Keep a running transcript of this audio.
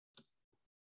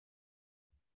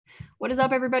What is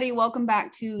up, everybody? Welcome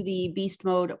back to the Beast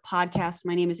Mode podcast.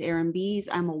 My name is Erin Bees.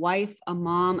 I'm a wife, a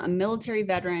mom, a military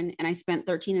veteran, and I spent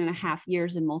 13 and a half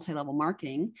years in multi-level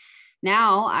marketing.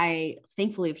 Now I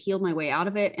thankfully have healed my way out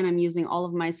of it, and I'm using all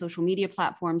of my social media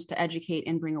platforms to educate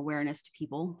and bring awareness to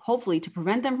people, hopefully to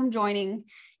prevent them from joining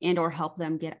and or help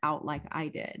them get out like I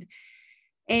did.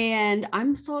 And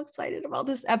I'm so excited about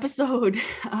this episode.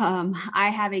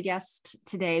 I have a guest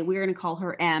today. We're going to call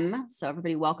her M. So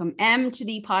everybody welcome M to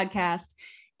the podcast.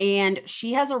 And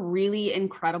she has a really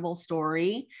incredible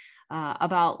story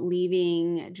about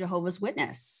leaving Jehovah's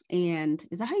Witness. And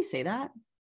is that how you say that?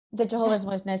 The Jehovah's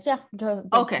Witness, yeah.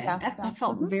 Okay, that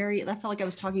felt like I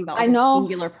was talking about I know. a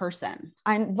singular person.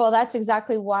 Well, that's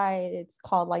exactly why it's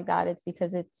called like that. It's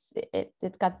because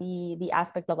it's got the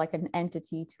aspect of like an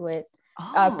entity to it.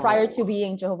 Prior to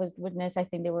being Jehovah's Witness, I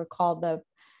think they were called the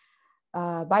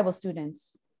Bible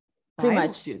students.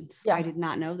 Bible students. Yeah. I did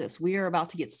not know this. We are about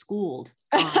to get schooled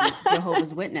on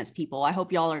Jehovah's Witness, people. I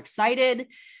hope y'all are excited.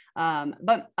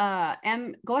 But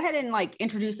Em, go ahead and like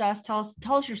introduce us. Tell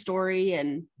us your story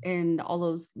and all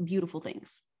those beautiful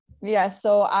things. Yeah.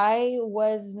 So I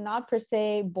was not per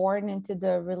se born into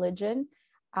the religion.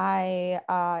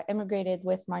 I immigrated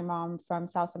with my mom from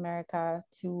South America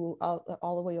to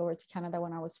all the way over to Canada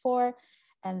when I was 4.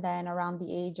 And then around the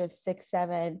age of 6,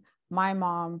 7, my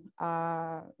mom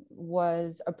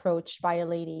was approached by a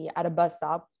lady at a bus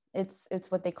stop.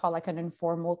 It's what they call like an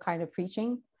informal kind of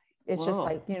preaching. It's just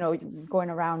like, going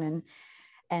around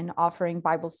and offering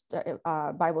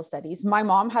Bible studies. My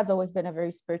mom has always been a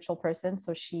very spiritual person.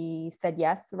 So she said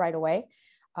yes right away.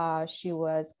 She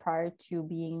was, prior to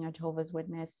being a Jehovah's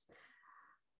Witness,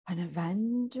 an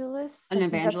evangelist. An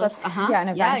evangelist. Yeah, an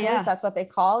evangelist. Yeah. That's what they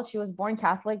call. She was born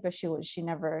Catholic, but she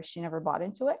never bought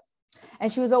into it. And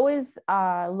she was always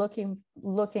looking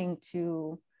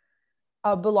to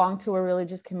belong to a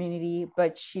religious community,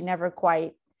 but she never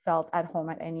quite felt at home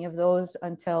at any of those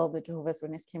until the Jehovah's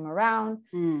Witness came around.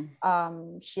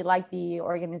 She liked the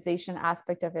organization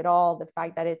aspect of it all, the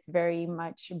fact that it's very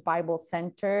much Bible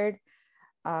centered.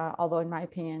 Although in my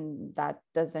opinion,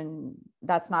 that's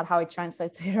not how it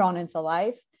translates later on into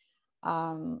life.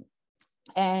 And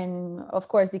of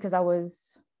course, because I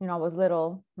was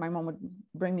little, my mom would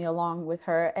bring me along with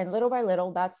her, and little by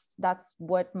little, that's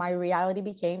what my reality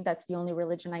became. That's the only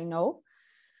religion I know.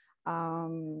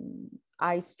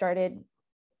 I started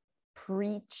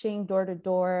preaching door to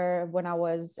door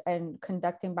and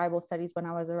conducting Bible studies when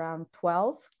I was around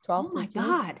 12. Oh my 13.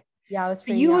 God. Yeah, I was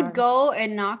so you young. Would go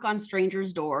and knock on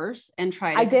strangers' doors and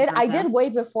try to I did way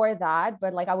before that,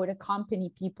 but like I would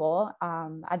accompany people.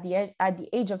 At the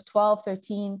age of 12,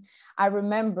 13, I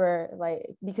remember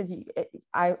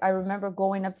I remember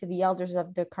going up to the elders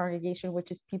of the congregation, which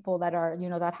is people that are,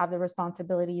 that have the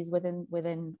responsibilities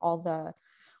within all the,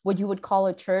 what you would call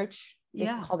a church.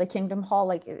 It's called a kingdom hall.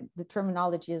 Like the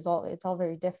terminology it's all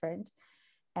very different.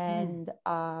 And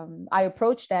I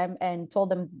approached them and told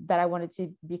them that I wanted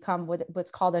to become what's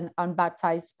called an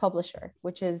unbaptized publisher,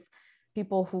 which is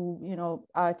people who,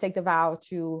 take the vow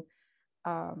to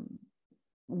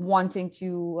wanting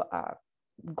to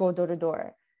go door to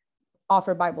door,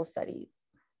 offer Bible studies,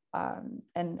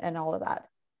 and all of that,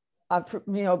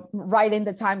 right in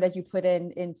the time that you put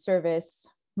in service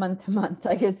month to month.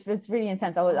 Like it's pretty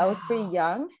intense. I was pretty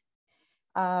young.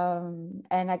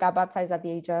 And I got baptized at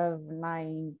the age of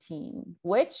 19,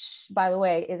 which, by the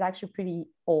way, is actually pretty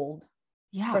old.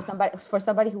 Yeah. For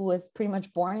somebody who was pretty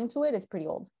much born into it, it's pretty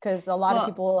old, because a lot of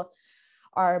people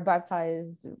are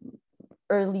baptized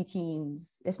early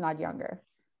teens, if not younger.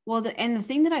 Well, the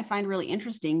thing that I find really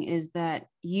interesting is that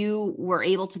you were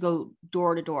able to go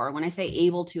door to door. When I say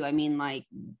able to, I mean like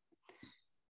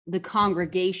the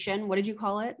congregation. What did you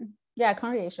call it? Yeah,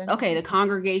 congregation. Okay, the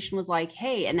congregation was like,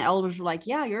 hey, and the elders were like,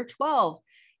 yeah, you're 12.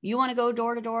 You want to go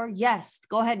door to door? Yes,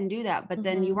 go ahead and do that. But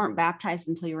then you weren't baptized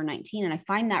until you were 19. And I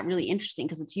find that really interesting,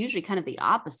 because it's usually kind of the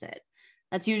opposite.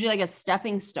 That's usually like a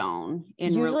stepping stone.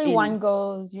 One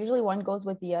goes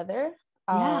with the other.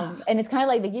 And it's kind of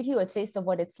like they give you a taste of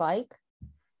what it's like.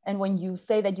 And when you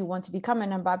say that you want to become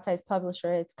an unbaptized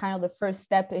publisher, it's kind of the first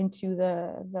step into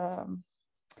the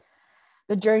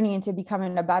journey into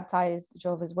becoming a baptized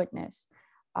Jehovah's Witness.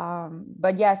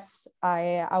 But yes,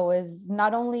 I was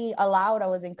not only allowed, I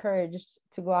was encouraged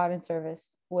to go out in service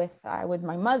with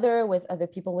my mother, with other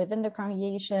people within the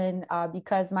congregation,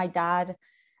 because my dad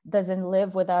doesn't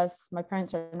live with us. My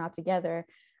parents are not together.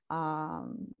 A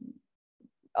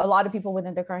lot of people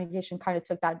within the congregation kind of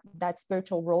took that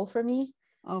spiritual role for me.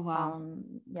 Oh, wow.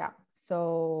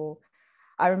 So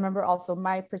I remember also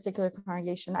my particular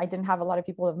congregation, I didn't have a lot of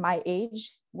people of my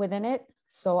age within it.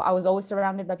 So I was always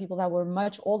surrounded by people that were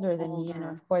much older than me, and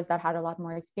of course that had a lot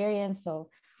more experience. So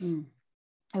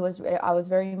I was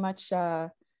very much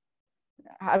had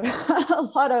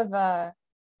a lot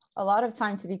of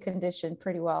time to be conditioned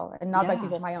pretty well, and not by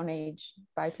people my own age,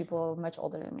 by people much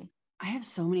older than me. I have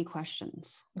so many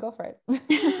questions. Go for it.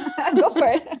 Go for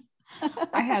it.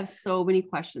 I have so many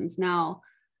questions. Now,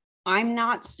 I'm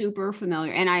not super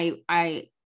familiar, and I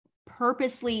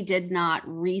purposely did not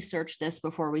research this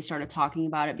before we started talking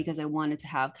about it, because I wanted to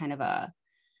have kind of a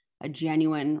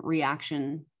genuine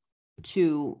reaction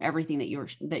to everything that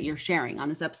you're sharing on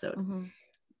this episode. Mm-hmm.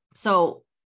 So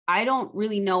I don't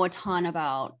really know a ton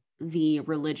about the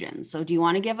religion. So do you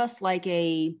want to give us like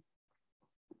a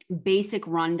basic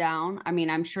rundown? I mean,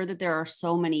 I'm sure that there are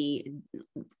so many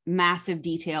massive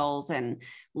details and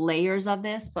layers of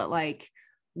this, but like,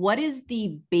 what is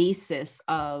the basis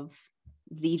of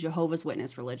the Jehovah's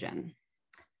Witness religion?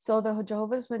 So the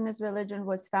Jehovah's Witness religion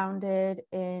was founded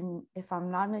in, if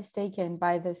I'm not mistaken,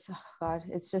 by this, oh God,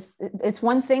 it's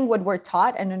one thing what we're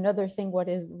taught, and another thing what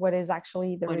is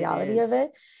actually the reality of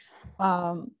it.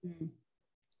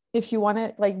 If you want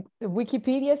to, like, the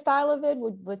Wikipedia style of it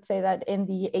would say that in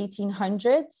the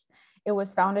 1800s, it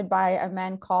was founded by a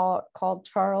man called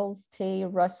Charles T.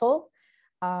 Russell,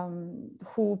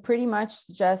 who pretty much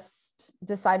just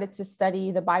decided to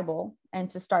study the Bible and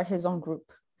to start his own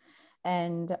group.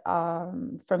 And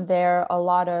from there, a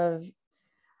lot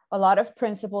of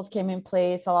principles came in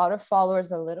place, a lot of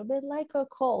followers, a little bit like a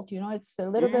cult, it's a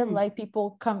little bit like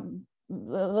a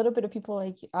little bit of people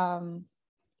like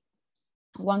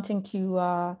wanting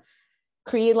to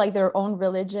create like their own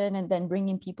religion and then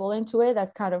bringing people into it.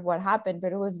 That's kind of what happened,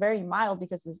 but it was very mild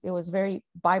because it was very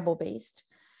Bible based.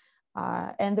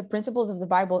 And the principles of the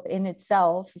Bible in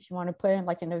itself, if you want to put it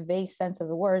like in a vague sense of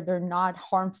the word, they're not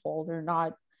harmful. They're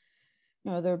not,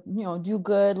 they're, do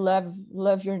good,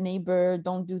 love your neighbor,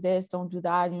 don't do this, don't do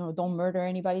that, don't murder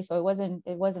anybody. So it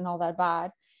wasn't all that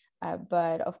bad.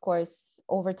 But of course,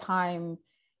 over time,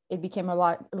 it became a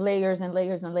lot, layers and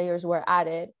layers and layers were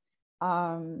added.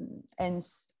 And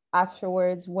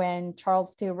afterwards, when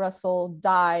Charles T. Russell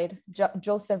died, Judge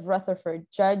Joseph Rutherford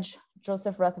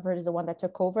is the one that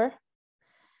took over.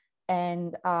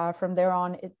 And from there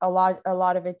on, a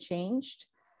lot of it changed.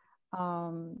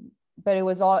 But it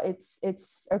was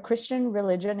it's a Christian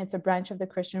religion. It's a branch of the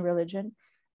Christian religion,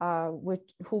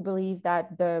 who believe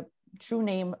that the true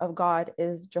name of God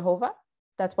is Jehovah.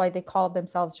 That's why they call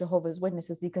themselves Jehovah's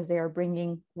Witnesses, because they are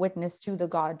bringing witness to the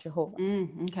God Jehovah.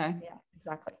 Okay. Yeah,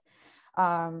 exactly.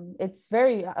 It's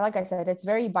very, like I said, it's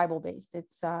very Bible based.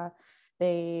 It's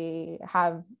they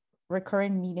have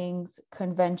recurrent meetings,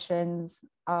 conventions,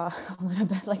 a little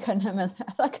bit like an MLM.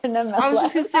 I was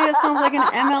just gonna say it sounds like an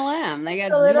MLM. They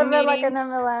got a little Zoom bit meetings. Like an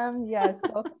MLM. Yes.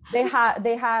 So they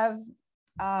have.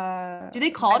 Do they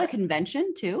call it a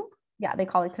convention too? Yeah, they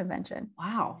call it convention.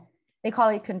 Wow. They call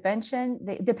it convention.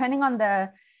 Depending on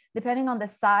the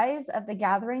size of the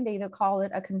gathering, they either call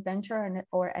it a convention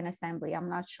or an assembly. I'm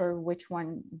not sure which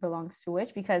one belongs to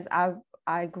which, because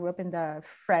I grew up in the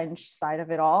French side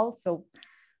of it all. So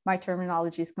my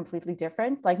terminology is completely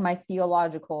different. Like my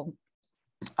theological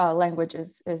language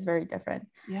is very different.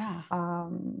 Yeah.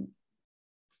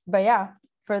 But yeah,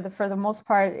 for the most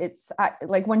part, it's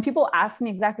like when people ask me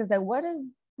exactly, like, what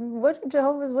do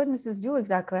Jehovah's Witnesses do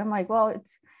exactly? I'm like, well,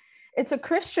 it's a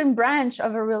Christian branch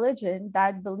of a religion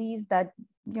that believes that,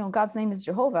 God's name is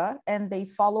Jehovah, and they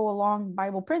follow along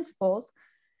Bible principles,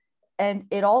 and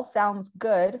it all sounds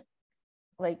good,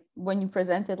 like when you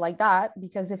present it like that,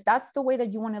 because if that's the way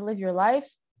that you want to live your life,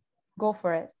 go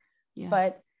for it. Yeah.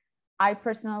 But I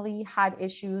personally had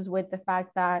issues with the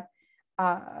fact that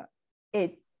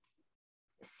it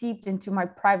seeped into my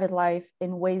private life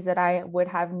in ways that I would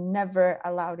have never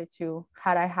allowed it to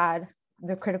had I had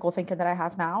the critical thinking that I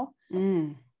have now.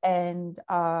 And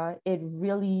it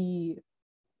really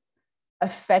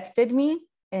affected me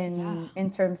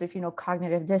in terms of,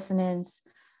 cognitive dissonance,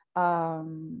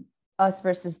 us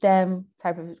versus them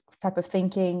type of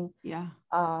thinking. Yeah.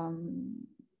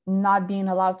 Not being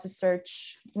allowed to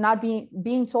search, not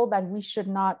being told that we should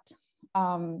not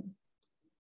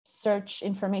search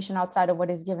information outside of what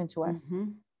is given to us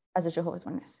as a Jehovah's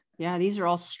Witness. Yeah, these are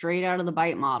all straight out of the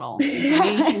BITE model.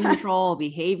 Information control,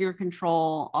 behavior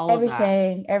control, all of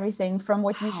that. Everything from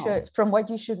what you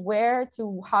should wear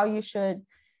to how you should,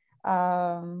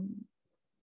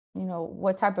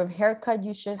 what type of haircut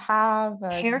you should have.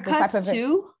 Haircuts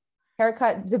too?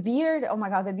 Haircut, the beard. Oh my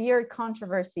God, the beard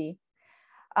controversy.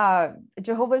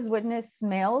 Jehovah's Witness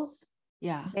males.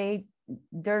 Yeah.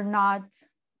 They're not,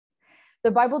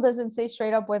 the Bible doesn't say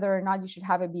straight up whether or not you should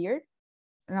have a beard.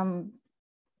 And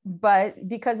but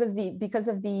because of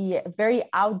the very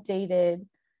outdated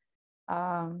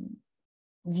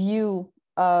view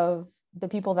of the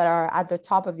people that are at the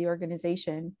top of the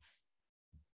organization,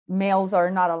 males are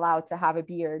not allowed to have a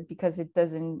beard because it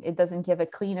doesn't give a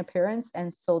clean appearance,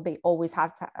 and so they always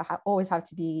have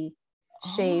to be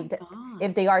shaved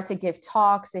if they are to give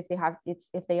talks, if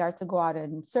they are to go out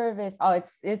in service.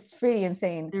 It's pretty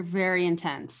insane. They're very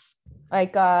intense.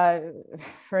 Like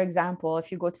for example,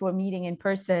 if you go to a meeting in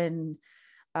person,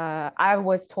 I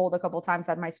was told a couple of times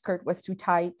that my skirt was too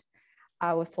tight.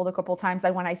 I was told a couple of times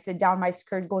that when I sit down, my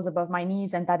skirt goes above my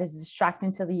knees, and that is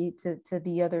distracting to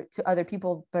other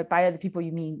people. But by other people,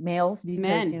 you mean males, because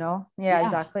Men. Yeah,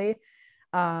 exactly.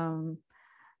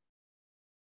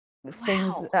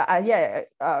 Things,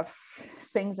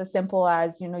 things as simple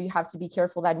as, you have to be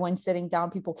careful that when sitting down,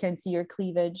 people can't see your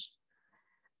cleavage.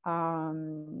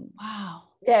 Wow.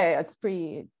 Yeah, it's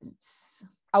pretty.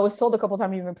 I was told a couple of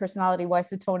times, even personality wise,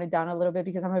 to tone it down a little bit,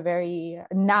 because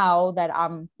now that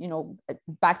I'm,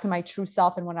 back to my true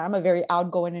self, and when I'm a very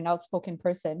outgoing and outspoken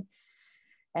person.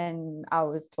 And I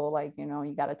was told, like,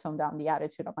 you got to tone down the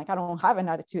attitude. I'm like, I don't have an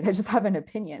attitude. I just have an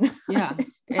opinion. Yeah.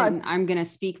 And I'm going to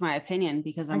speak my opinion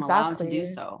because I'm allowed to do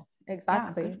so.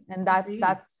 Exactly. Yeah, and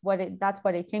that's what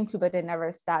it came to, but it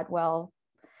never sat well.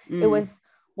 It was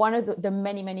one of the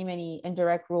many, many, many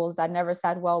indirect rules that never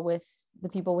sat well with the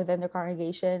people within the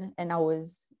congregation. And I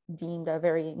was deemed a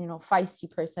very, feisty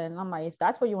person. I'm like, if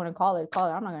that's what you want to call it.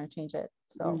 I'm not going to change it.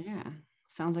 So yeah,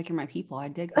 sounds like you're my people. I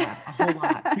dig that a whole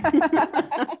lot.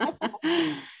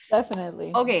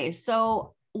 Definitely. Okay.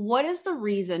 So what is the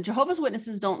reason Jehovah's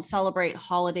Witnesses don't celebrate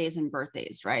holidays and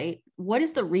birthdays, right? What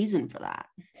is the reason for that?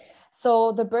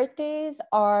 So the birthdays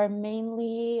are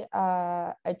mainly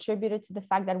attributed to the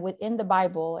fact that within the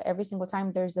Bible, every single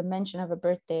time there's a mention of a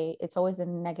birthday, it's always in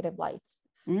a negative light.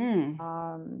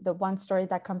 The one story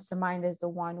that comes to mind is the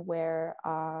one where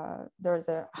I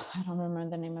don't remember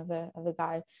the name of the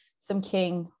guy, some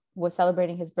king was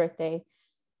celebrating his birthday,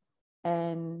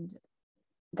 and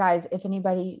guys, if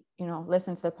anybody,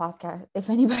 listens to the podcast,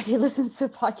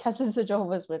 is a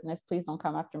Jehovah's Witness, please don't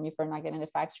come after me for not getting the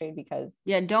facts straight, because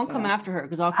don't come after her,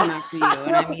 because I'll come after you.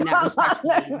 And I mean that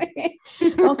respectfully.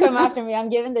 Don't come after me. I'm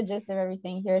giving the gist of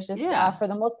everything here. It's just for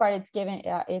the most part, it's given.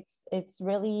 It's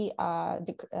really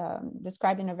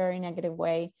described in a very negative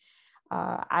way.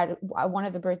 At one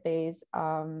of the birthdays,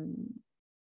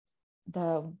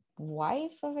 the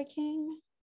wife of a king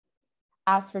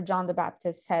asked for John the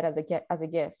Baptist's head as a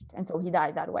gift, and so he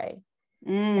died that way.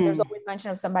 And there's always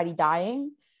mention of somebody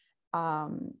dying,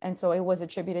 and so it was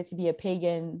attributed to be a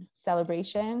pagan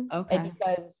celebration. Okay.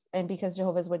 And because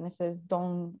Jehovah's Witnesses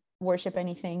don't worship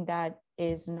anything that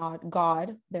is not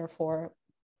God, therefore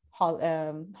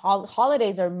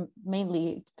holidays are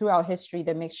mainly throughout history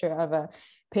the mixture of a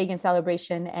pagan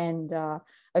celebration and a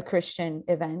Christian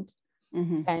event.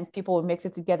 And people would mix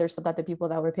it together so that the people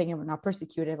that were pagan were not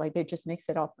persecuted. Like, they just mix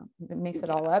it all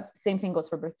up. Same thing goes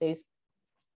for birthdays.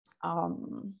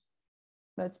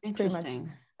 That's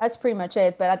pretty much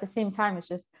it. But at the same time, it's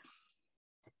just,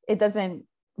 it doesn't,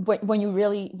 when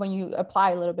you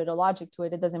apply a little bit of logic to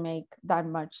it, it doesn't make that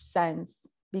much sense,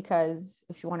 because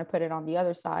if you want to put it on the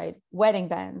other side, wedding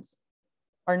bands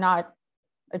are not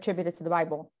attributed to the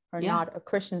Bible, are not a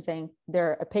Christian thing.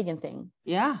 They're a pagan thing.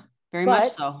 Yeah, very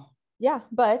much so. Yeah,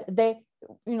 but they,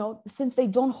 since they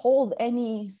don't hold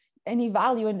any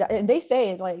value in that, and they say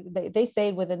it, like they say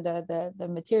it within the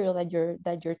material that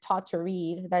you're taught to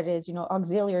read, that is,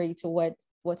 auxiliary to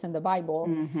what's in the Bible,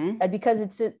 that because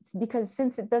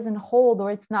since it doesn't hold, or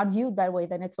it's not viewed that way,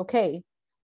 then it's okay.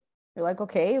 You're like,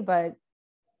 okay, but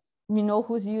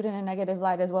who's viewed in a negative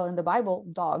light as well in the Bible?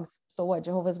 Dogs. So what?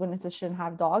 Jehovah's Witnesses shouldn't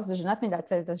have dogs? There's nothing that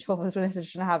says that Jehovah's Witnesses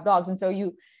shouldn't have dogs. And so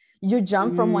you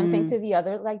jump from one thing to the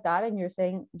other like that, and you're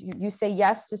saying, you say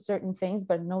yes to certain things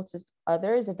but no to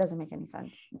others. It doesn't make any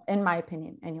sense, in my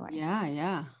opinion, anyway.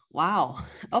 Yeah. Wow.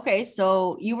 Okay,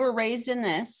 so you were raised in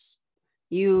this.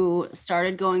 You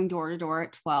started going door to door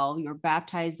at 12. You were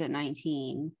baptized at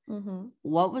 19.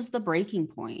 What was the breaking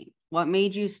point? What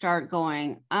made you start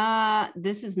going,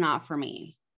 this is not for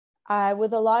me?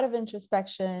 With a lot of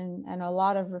introspection and a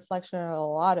lot of reflection and a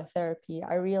lot of therapy,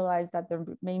 I realized that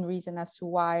the main reason as to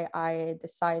why I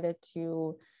decided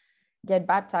to get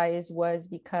baptized was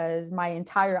because my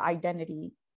entire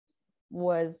identity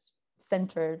was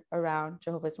centered around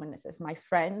Jehovah's Witnesses. My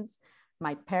friends,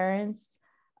 my parents,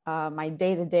 my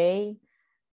day-to-day.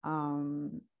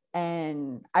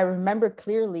 And I remember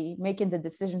clearly making the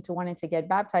decision to wanting to get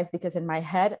baptized, because in my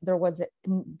head, there was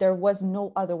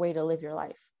no other way to live your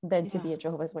life than to be a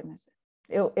Jehovah's Witness.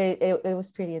 It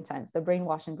was pretty intense. The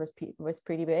brainwashing was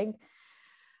pretty big.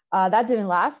 That didn't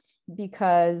last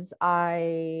because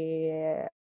around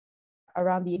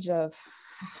the age of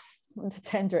the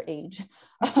tender age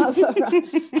of,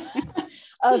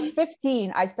 of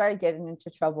 15, I started getting into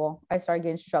trouble. I started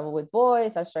getting into trouble with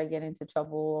boys. I started getting into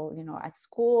trouble, at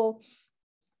school.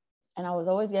 And I was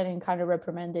always getting kind of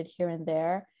reprimanded here and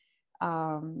there.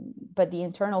 But the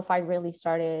internal fight really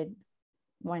started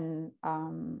when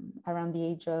around the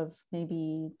age of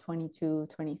maybe 22,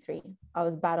 23. I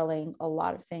was battling a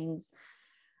lot of things,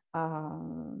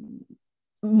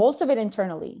 most of it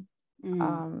internally.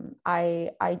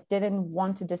 I didn't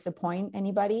want to disappoint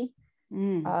anybody.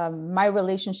 My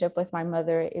relationship with my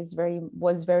mother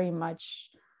was very much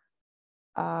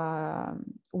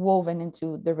woven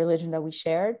into the religion that we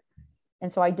shared.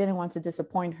 And so I didn't want to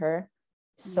disappoint her.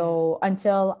 So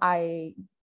until I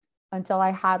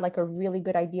had like a really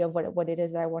good idea of what it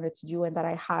is that I wanted to do, and that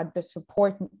I had the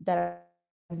support that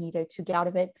I needed to get out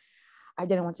of it, I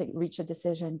didn't want to reach a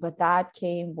decision. But that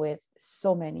came with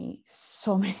so many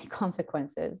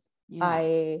consequences.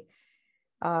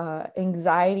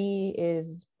 Anxiety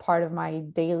is part of my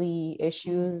daily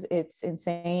issues. It's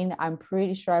insane. I'm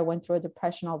pretty sure I went through a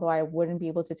depression, although I wouldn't be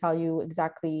able to tell you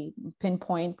exactly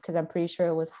pinpoint, because I'm pretty sure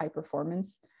it was high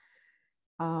performance.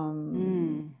 I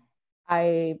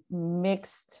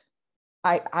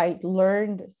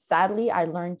learned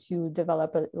to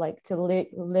develop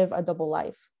live a double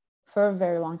life for a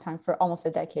very long time, for almost a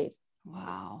decade.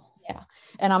 Wow. Yeah.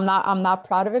 And I'm not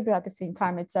proud of it, but at the same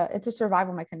time, it's a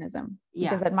survival mechanism.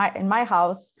 Because in my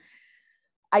house,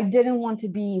 I didn't want to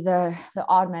be the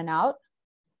odd man out.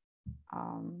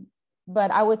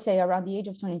 But I would say around the age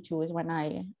of 22 is when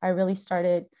I really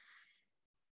started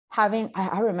having,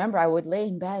 I remember I would lay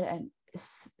in bed and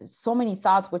so many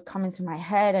thoughts would come into my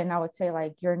head, and I would say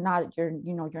like, you're not a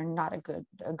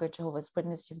good Jehovah's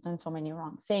Witness. You've done so many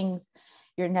wrong things.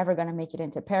 You're never going to make it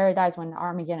into paradise. When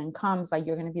Armageddon comes, like,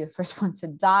 you're going to be the first one to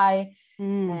die.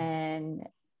 And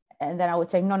then I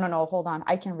would say, no, hold on.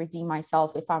 I can redeem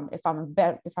myself if I'm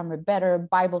a better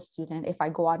Bible student, if I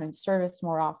go out in service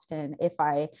more often, if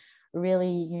I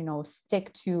really,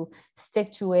 stick to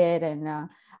it. And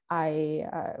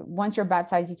once you're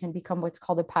baptized, you can become what's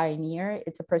called a pioneer.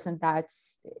 It's a person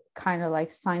that's kind of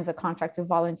like signs a contract to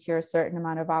volunteer a certain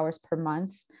amount of hours per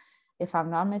month. If I'm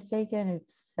not mistaken,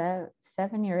 it's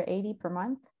 70 or 80 per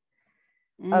month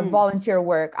of volunteer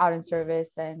work out in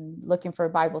service and looking for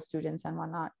Bible students and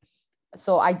whatnot.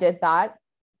 So I did that.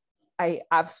 I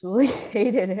absolutely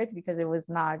hated it because it was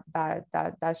not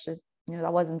that's just,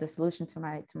 that wasn't the solution to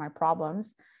my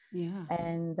problems. Yeah.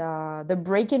 And the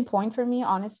breaking point for me,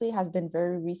 honestly, has been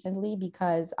very recently,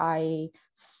 because I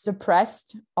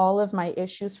suppressed all of my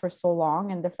issues for so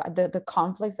long, and the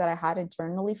conflicts that I had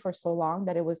internally for so long,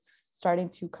 that it was starting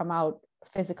to come out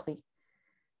physically.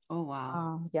 Oh,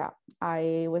 wow. Yeah.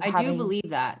 I do believe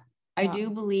that. Yeah. I do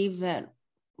believe that,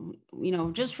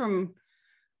 just from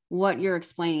what you're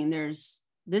explaining,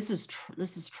 this is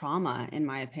trauma, in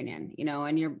my opinion, and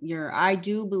I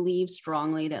do believe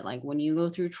strongly that, like, when you go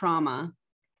through trauma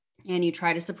and you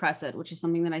try to suppress it, which is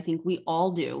something that I think we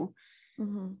all do.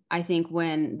 I think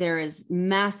when there is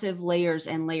massive layers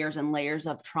and layers and layers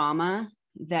of trauma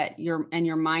that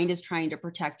your mind is trying to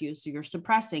protect you, so you're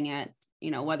suppressing it,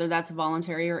 whether that's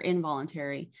voluntary or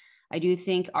involuntary. I do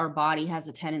think our body has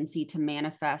a tendency to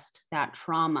manifest that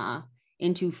trauma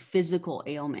into physical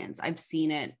ailments. I've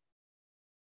seen it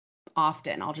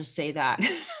often. I'll just say that.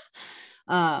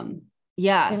 In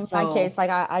my case, like,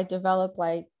 I developed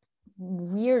like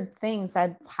weird things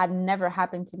that had never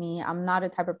happened to me. I'm not a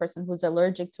type of person who's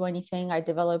allergic to anything. I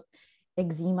developed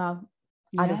eczema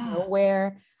out of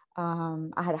nowhere.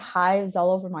 I had hives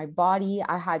all over my body.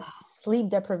 I had sleep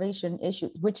deprivation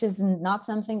issues, which is not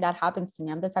something that happens to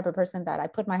me. I'm the type of person that I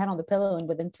put my head on the pillow and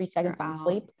within 3 seconds I'm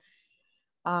asleep.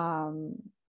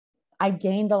 I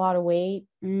gained a lot of weight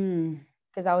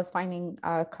because I was finding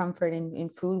comfort in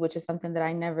food, which is something that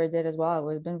I never did as well. I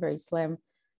was been very slim.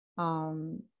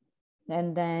 And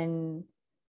then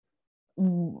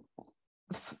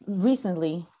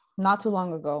recently, not too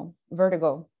long ago,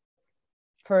 vertigo.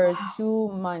 For 2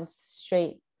 months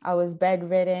straight, I was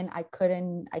bedridden. I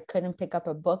couldn't pick up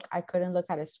a book. I couldn't look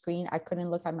at a screen. I couldn't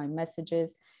look at my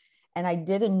messages. And I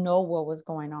didn't know what was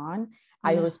going on.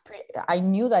 I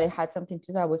knew that it had something to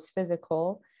do that was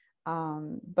physical.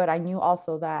 But I knew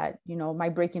also that, my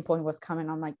breaking point was coming.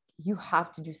 I'm like, you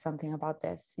have to do something about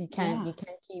this. You can't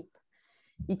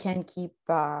keep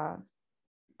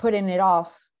putting it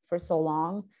off for so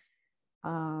long.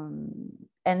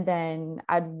 And then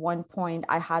at one point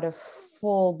I had a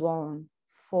full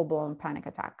blown panic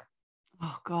attack.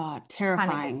 Oh God,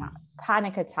 terrifying.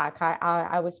 Panic attack.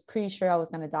 I was pretty sure I was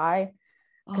going to die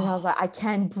because I was like, I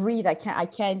can't breathe. I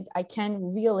can't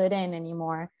reel it in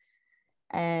anymore.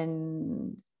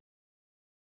 And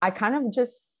I kind of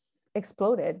just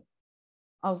exploded.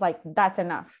 I was like, that's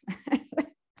enough.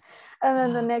 And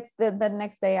then the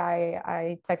next day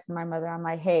I texted my mother. I'm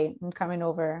like, hey, I'm coming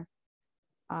over.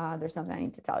 There's something I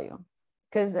need to tell you.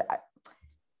 Because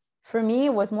for me,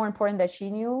 it was more important that she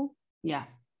knew. Yeah.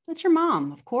 That's your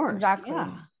mom, of course. Exactly.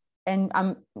 Yeah.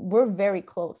 And we're very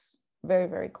close, very,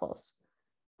 very close.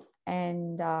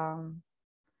 And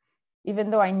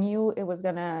even though I knew it was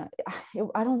gonna,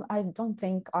 I don't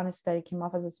think honestly that it came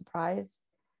off as a surprise,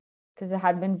 because it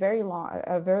had been a very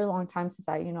long time since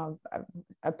I,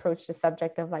 approached the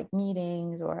subject of like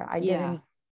meetings, or I didn't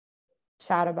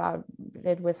chat about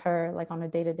it with her like on a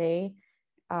day-to-day.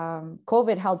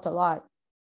 COVID helped a lot,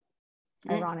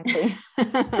 ironically.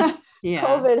 Yeah.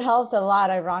 COVID helped a lot,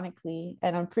 ironically.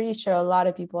 And I'm pretty sure a lot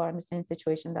of people are in the same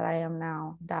situation that I am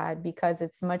now, that because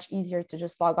it's much easier to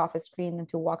just log off a screen than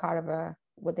to walk out of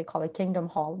what they call a kingdom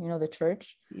hall, the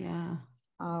church. Yeah.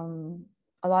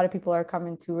 A lot of people are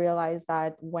coming to realize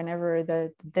that whenever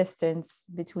the distance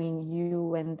between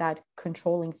you and that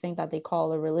controlling thing that they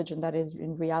call a religion, that is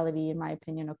in reality, in my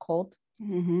opinion, a cult,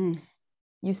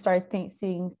 you start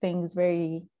seeing things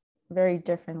very, very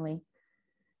differently.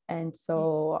 And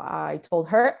so I told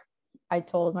her, I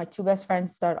told my two best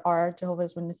friends that are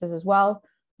Jehovah's Witnesses as well.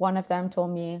 One of them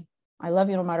told me, I love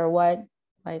you no matter what.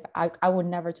 Like, I would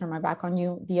never turn my back on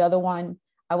you. The other one,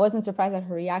 I wasn't surprised at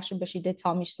her reaction, but she did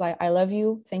tell me, she's like, I love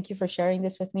you. Thank you for sharing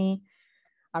this with me.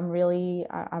 I'm really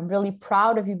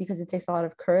proud of you, because it takes a lot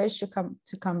of courage to come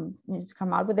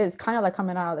out with it. It's kind of like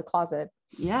coming out of the closet.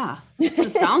 Yeah. That's what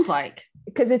it sounds like.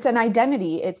 Because it's an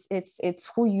identity.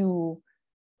 It's who you,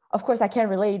 of course I can't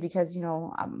relate because,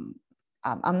 I'm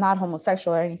not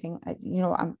homosexual or anything,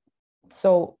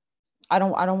 so I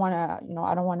don't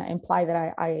want to imply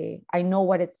that I know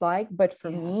what it's like, but for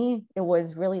me, it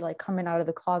was really like coming out of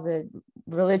the closet,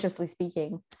 religiously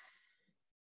speaking.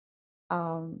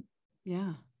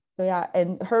 So yeah,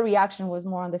 and her reaction was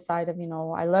more on the side of,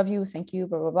 I love you, thank you,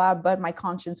 blah, blah, blah, but my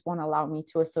conscience won't allow me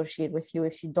to associate with you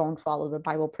if you don't follow the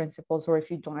Bible principles, or if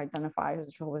you don't identify as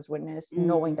a Jehovah's Witness,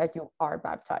 knowing that you are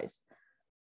baptized.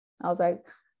 I was like,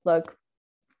 look,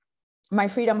 my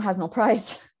freedom has no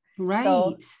price. Right.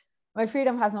 So my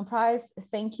freedom has no price.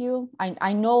 Thank you.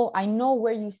 I know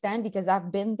where you stand because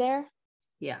I've been there.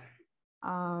 Yeah.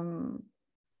 And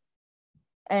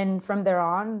from there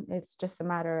on, it's just a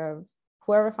matter of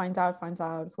whoever finds out.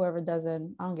 Whoever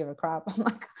doesn't, I don't give a crap. I'm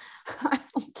like, I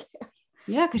don't care.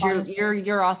 Yeah, because you're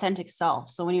your authentic self.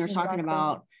 So when you were talking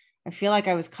about, I feel like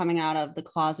I was coming out of the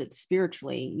closet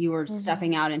spiritually, you were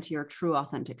stepping out into your true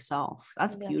authentic self.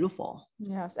 That's beautiful.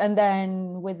 Yes. And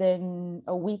then within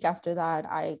a week after that,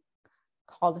 I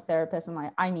called the therapist and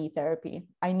like, I need therapy.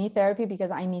 I need therapy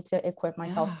because I need to equip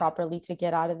myself properly to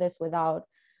get out of this without,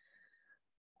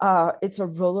 it's a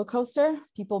roller coaster.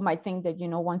 People might think that,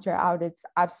 once you're out, it's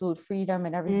absolute freedom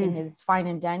and everything is fine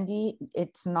and dandy.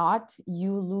 It's not.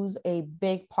 You lose a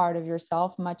big part of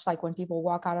yourself, much like when people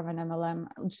walk out of an MLM,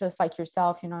 just like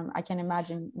yourself, I can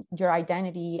imagine your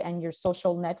identity and your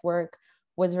social network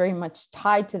was very much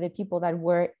tied to the people that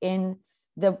were in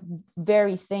the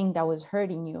very thing that was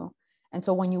hurting you. And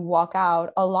so when you walk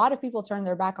out, a lot of people turn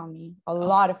their back on me.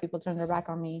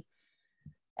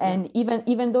 And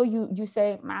even though you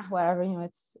say, whatever,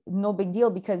 it's no big deal,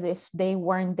 because if they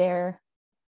weren't there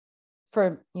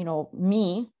for,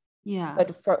 me,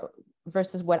 but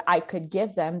versus what I could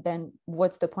give them, then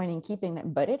what's the point in keeping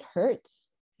them? But it hurts.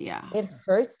 Yeah. It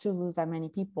hurts to lose that many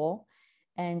people,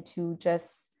 and to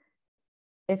just,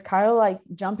 it's kind of like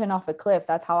jumping off a cliff.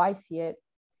 That's how I see it.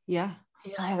 Yeah.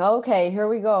 You're like, okay, here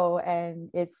we go. And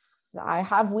I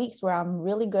have weeks where I'm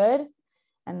really good.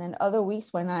 And then other weeks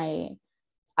when I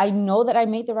know that I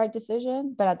made the right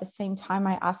decision, but at the same time,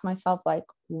 I ask myself, like,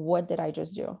 what did I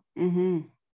just do? And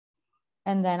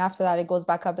then after that, it goes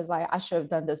back up. It's like, I should have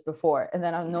done this before. And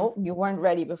then no, you weren't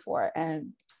ready before.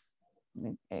 And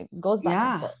it goes back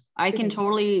and forth. I can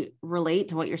totally relate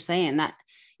to what you're saying, that,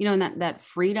 and that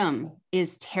freedom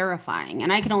is terrifying.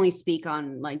 And I can only speak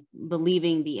on like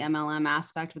believing the MLM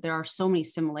aspect, but there are so many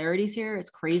similarities here. It's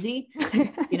crazy.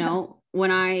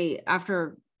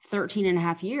 After 13 and a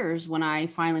half years, when I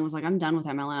finally was like, I'm done with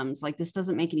MLMs, like, this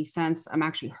doesn't make any sense. I'm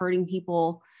actually hurting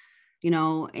people,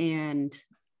 and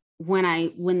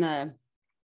when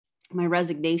my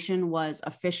resignation was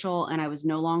official and I was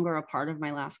no longer a part of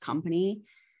my last company,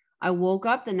 I woke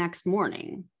up the next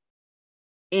morning,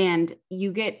 and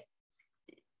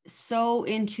so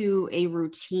into a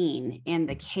routine and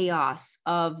the chaos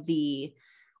of the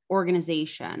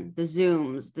organization, the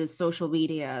Zooms, the social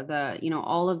media, the, you know,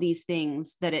 all of these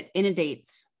things that it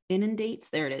inundates,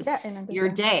 there it is, your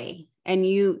day. And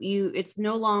it's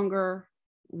no longer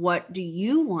what do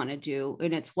you want to do?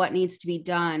 And it's what needs to be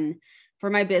done for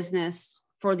my business,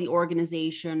 for the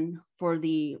organization, for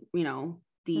the, you know,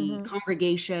 the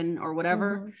congregation or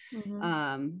whatever.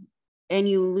 And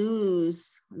you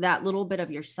lose that little bit of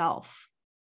yourself,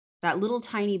 that little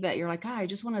tiny bit. You're like, I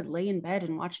just want to lay in bed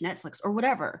and watch Netflix or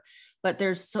whatever. But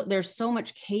there's so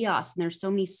much chaos and there's so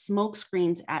many smoke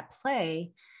screens at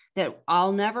play that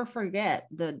I'll never forget.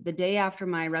 The day after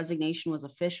my resignation was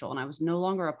official and I was no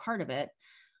longer a part of it,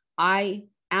 I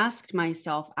asked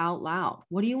myself out loud,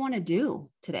 what do you want to do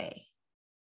today?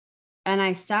 And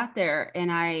I sat there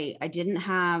and I didn't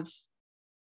have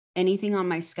anything on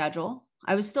my schedule.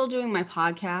 I was still doing my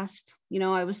podcast. You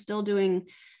know, I was still doing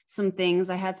some things.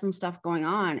 I had some stuff going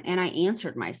on and I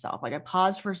answered myself. Like I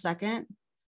paused for a second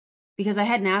because I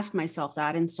hadn't asked myself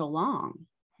that in so long.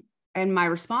 And my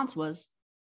response was,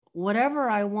 whatever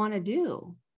I want to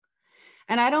do.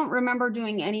 And I don't remember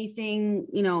doing anything,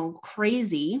 you know,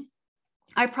 crazy.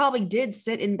 I probably did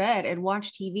sit in bed and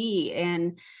watch TV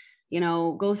and, you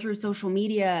know, go through social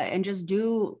media and just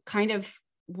do kind of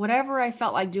whatever I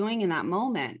felt like doing in that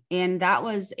moment. And that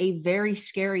was a very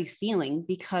scary feeling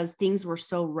because things were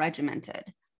so regimented.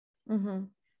 And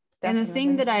the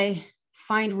thing that I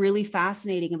find really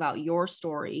fascinating about your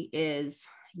story is,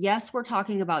 yes, we're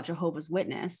talking about Jehovah's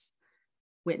Witnesses,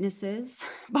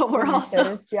 but we're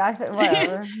also,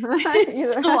 whatever.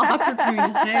 It's so awkward for me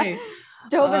to say.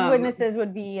 Jehovah's Witnesses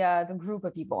would be the group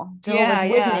of people.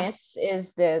 Jehovah's Witness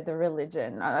is the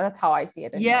religion. That's how I see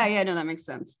it. Yeah, no, that makes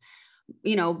sense.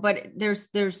 You know, but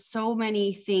there's so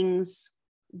many things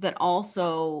that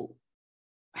also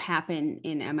happen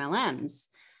in MLMs.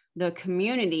 The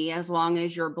community, as long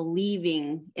as you're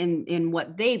believing in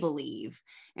what they believe,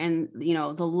 and, you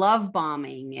know, the love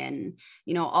bombing and,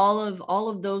 you know, all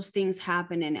of those things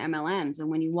happen in MLMs. And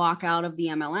when you walk out of the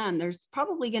MLM, there's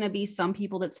probably going to be some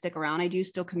people that stick around. I do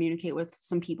still communicate with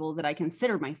some people that I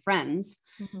consider my friends.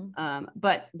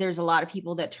 But there's a lot of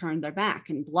people that turned their back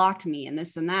and blocked me and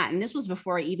this and that. And this was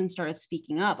before I even started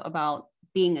speaking up about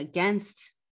being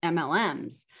against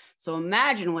MLMs. So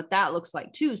imagine what that looks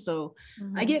like too. So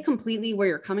I get completely where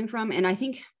you're coming from. And I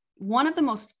think one of the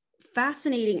most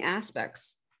fascinating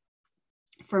aspects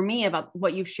for me about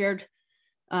what you've shared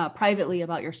privately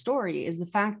about your story is the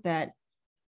fact that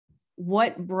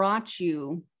what brought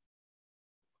you,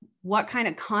 what kind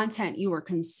of content you were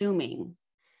consuming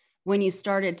when you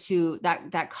started to,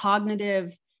 that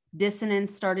cognitive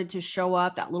dissonance started to show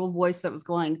up, that little voice that was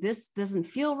going, this doesn't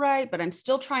feel right, but I'm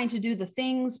still trying to do the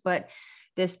things, but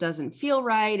this doesn't feel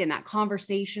right. And that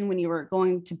conversation when you were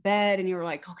going to bed and you were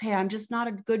like, okay, I'm just not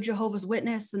a good Jehovah's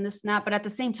Witness and this and that. But at the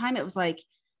same time, it was like,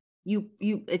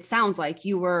 it sounds like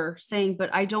you were saying, but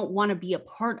I don't want to be a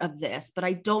part of this, but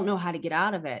I don't know how to get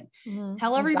out of it.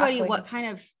 Tell everybody what kind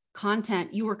of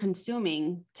content you were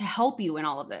consuming to help you in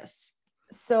all of this.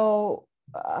 So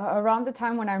around the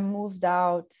time when I moved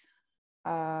out,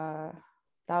 that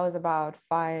was about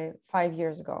five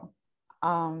years ago.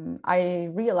 I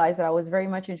realized that I was very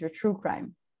much into true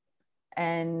crime,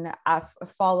 and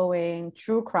following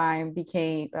true crime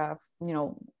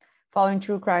following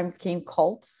true crimes came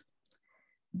cults.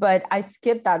 But I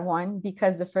skipped that one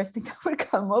because the first thing that would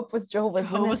come up was Jehovah's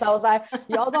Witness. I was like,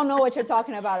 y'all don't know what you're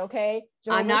talking about, okay?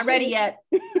 I'm not ready yet.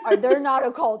 They're not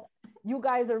a cult. You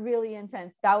guys are really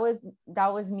intense. That was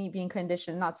me being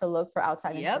conditioned not to look for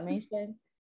outside information.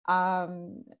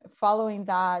 Following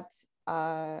that,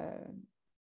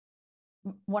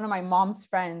 one of my mom's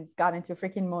friends got into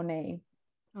freaking Monet.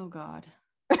 Oh God.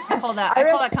 I call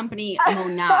that company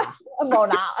Mona.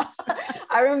 Mona.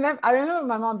 I remember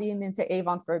my mom being into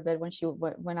Avon for a bit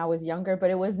when I was younger, but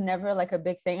it was never like a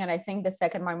big thing. And I think the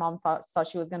second my mom saw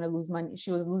she was going to lose money,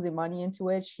 she was losing money into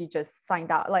it, she just signed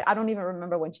out. Like, I don't even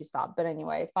remember when she stopped. But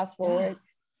anyway, fast forward.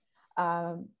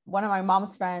 One of my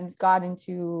mom's friends got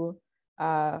into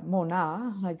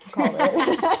Mona, like you call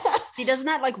it. See, doesn't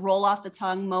that like roll off the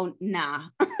tongue? Mona.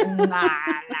 Nah,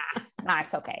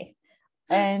 it's okay.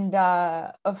 And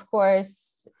of course,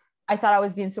 I thought I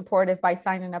was being supportive by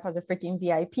signing up as a freaking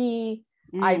VIP.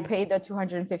 I paid the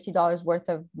 $250 worth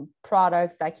of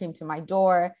products that came to my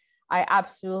door. I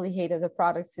absolutely hated the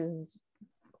products because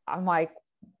I'm like,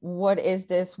 what is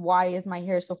this? Why is my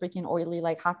hair so freaking oily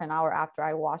like half an hour after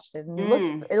I washed it? And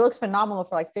it looks phenomenal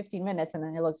for like 15 minutes and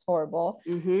then it looks horrible.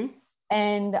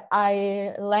 And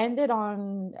I landed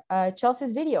on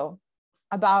Chelsea's video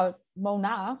about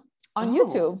Mona on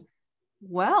YouTube.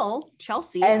 Well,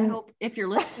 Chelsea, I hope if you're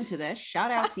listening to this,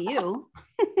 shout out to you.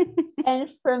 And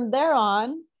from there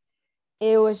on,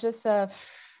 it was just a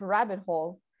rabbit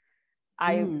hole.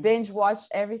 I binge watched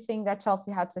everything that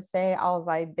Chelsea had to say. I was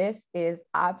like, this is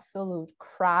absolute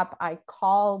crap. I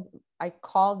called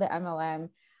the MLM.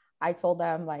 I told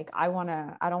them, like, I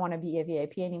don't want to be a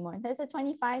VIP anymore. There's a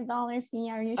 $25 fee.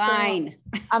 Are you Fine.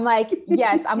 Sure? I'm like,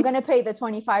 yes, I'm going to pay the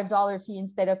 $25 fee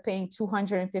instead of paying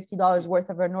 $250 worth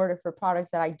of an order for products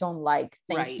that I don't like.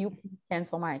 Thank you.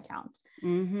 Cancel my account.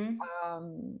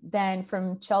 Then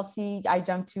from Chelsea, I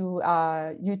jumped to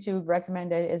YouTube,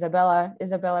 recommended Isabella.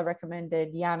 Isabella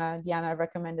recommended Diana. Diana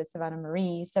recommended Savannah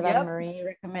Marie. Savannah Marie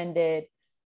recommended,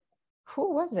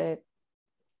 who was it?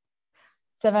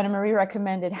 Savannah Marie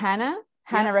recommended Hannah.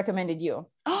 Hannah recommended you.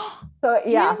 So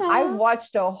yeah, I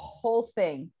watched the whole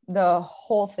thing. Oh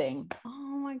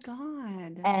my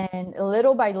God. And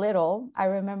little by little, I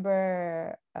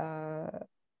remember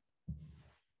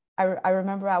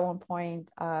at one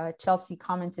point, Chelsea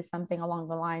commented something along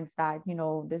the lines that, you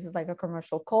know, this is like a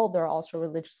commercial cult. There are also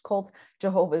religious cults.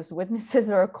 Jehovah's Witnesses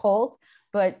are a cult,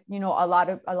 but you know, a lot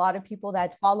of people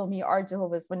that follow me are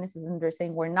Jehovah's Witnesses, and they're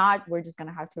saying we're not. We're just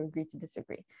gonna have to agree to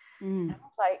disagree. And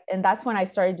that's when I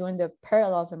started doing the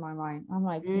parallels in my mind. I'm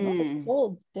like, you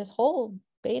know, this whole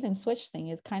bait and switch thing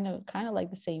is kind of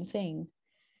like the same thing,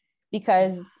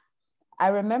 because I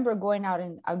remember going out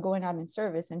in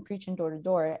service and preaching door to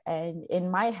door. And in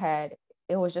my head,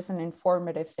 it was just an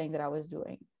informative thing that I was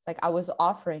doing. Like, I was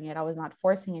offering it. I was not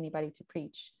forcing anybody to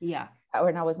preach. Yeah.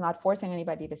 Or I was not forcing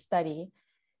anybody to study.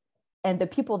 And the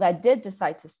people that did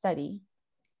decide to study,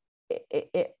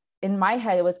 it in my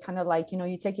head, it was kind of like, you know,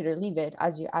 you take it or leave it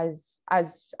as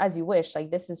you wish. Like,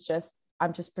 this is just,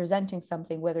 I'm just presenting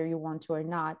something, whether you want to or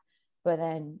not. But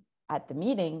then at the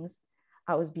meetings,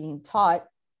 I was being taught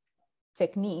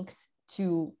techniques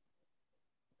to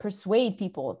persuade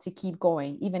people to keep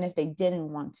going, even if they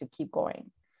didn't want to keep going,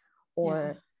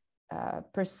 or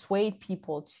persuade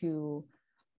people to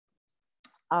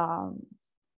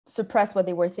suppress what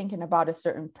they were thinking about a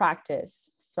certain practice,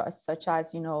 such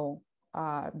as, you know,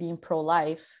 being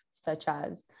pro-life, such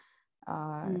as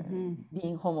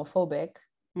being homophobic,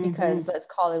 because let's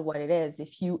call it what it is.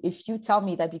 If you tell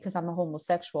me that because I'm a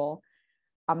homosexual,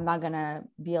 I'm not gonna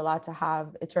be allowed to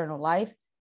have eternal life,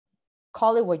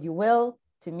 call it what you will.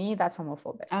 To me, that's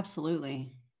homophobic.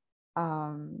 Absolutely.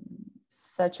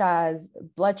 Such as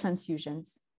blood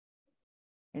transfusions.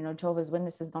 You know, Jehovah's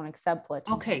Witnesses don't accept blood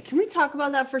transfusions. Okay, can we talk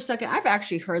about that for a second? I've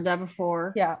actually heard that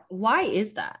before. Yeah. Why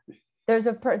is that? There's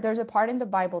a part in the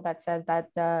Bible that says that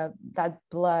that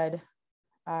blood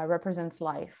represents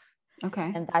life.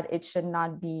 Okay. And that it should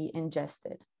not be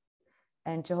ingested.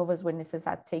 And Jehovah's Witnesses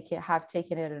have taken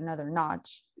it another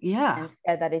notch. Yeah. And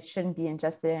said that it shouldn't be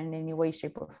ingested in any way,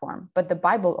 shape, or form. But the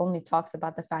Bible only talks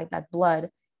about the fact that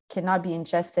blood cannot be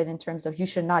ingested in terms of you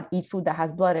should not eat food that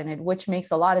has blood in it, which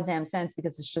makes a lot of damn sense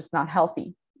because it's just not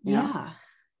healthy. You know?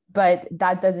 But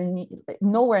that doesn't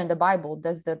nowhere in the Bible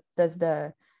does it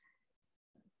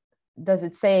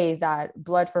say that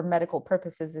blood for medical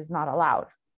purposes is not allowed.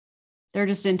 They're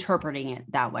just interpreting it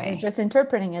that way. They're just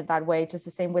interpreting it that way, just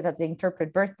the same way that they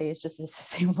interpret birthdays, just the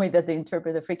same way that they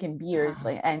interpret the freaking beard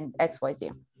and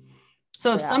XYZ.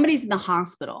 So if somebody's in the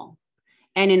hospital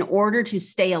and in order to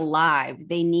stay alive,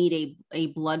 they need a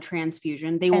blood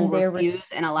transfusion, they will refuse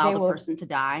and allow the person to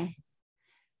die.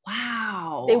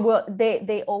 Wow.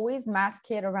 They always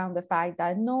mask it around the fact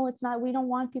that no, it's not, we don't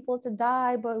want people to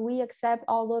die, but we accept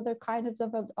all other kinds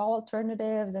of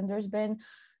alternatives. And there's been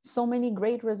so many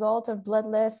great results of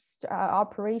bloodless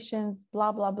operations,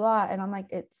 blah, blah, blah. And I'm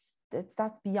like,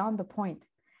 that's beyond the point.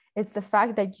 It's the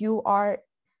fact that you are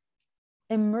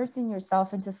immersing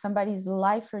yourself into somebody's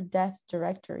life or death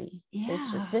directory. Yeah.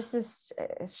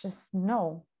 It's just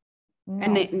no.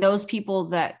 And those people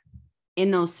that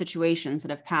in those situations that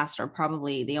have passed are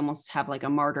probably, they almost have like a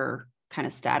martyr kind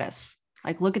of status.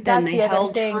 Like, look at them. They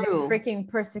held true. Freaking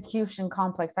persecution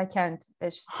complex. I can't.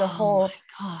 It's just the whole. My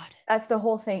God. That's the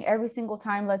whole thing. Every single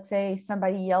time, let's say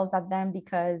somebody yells at them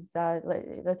because,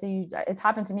 let's say it's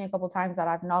happened to me a couple of times that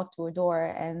I've knocked to a door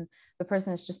and the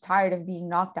person is just tired of being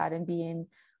knocked at and being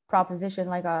propositioned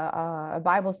like a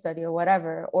Bible study or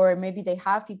whatever. Or maybe they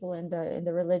have people in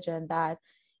the religion that,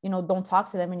 you know, don't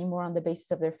talk to them anymore on the basis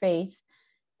of their faith.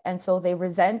 And so they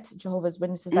resent Jehovah's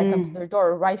Witnesses that come to their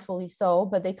door, rightfully so,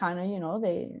 but they kind of, you know,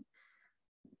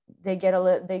 they get a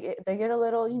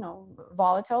little, you know,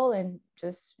 volatile and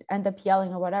just end up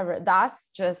yelling or whatever. That's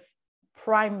just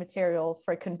prime material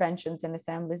for conventions and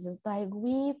assemblies. Is like,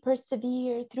 we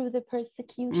persevere through the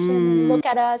persecution and look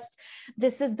at us.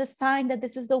 This is the sign that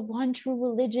this is the one true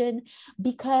religion,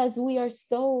 because we are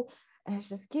so, and it's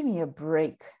just, give me a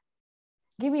break.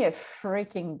 Give me a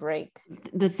freaking break.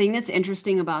 The thing that's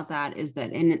interesting about that is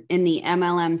that in the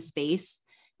MLM space,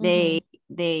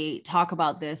 they talk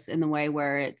about this in the way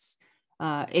where it's,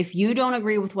 if you don't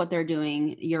agree with what they're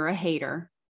doing, you're a hater,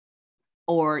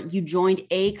 or you joined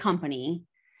a company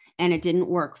and it didn't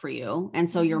work for you. And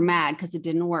so you're mad because it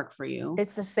didn't work for you.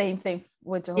 It's the same thing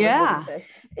with Jehovah's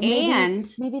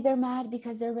Witnesses. Maybe they're mad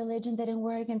because their religion didn't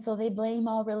work. And so they blame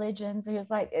all religions. And it's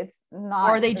like, it's not.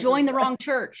 Or they joined the wrong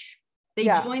church. They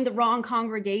joined the wrong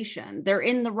congregation. They're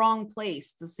in the wrong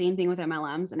place. The same thing with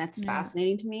MLMs. And that's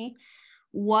fascinating to me.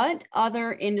 What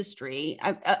other industry,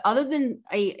 other than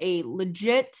a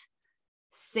legit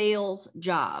sales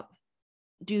job,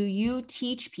 do you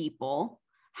teach people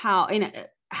how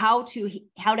to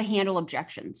handle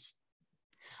objections?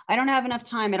 I don't have enough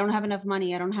time. I don't have enough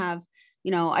money. I don't have,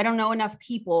 I don't know enough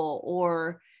people,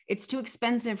 or it's too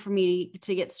expensive for me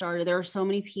to get started. There are so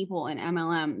many people in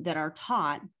MLM that are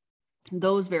taught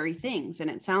those very things. And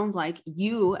it sounds like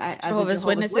you as Jehovah's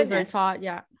Witness are taught.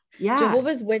 Yeah.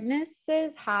 Jehovah's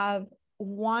Witnesses have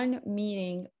one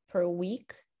meeting per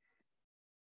week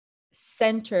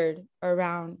centered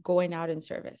around going out in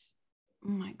service. Oh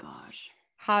my gosh.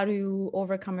 How to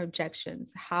overcome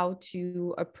objections, how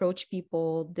to approach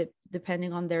people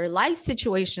depending on their life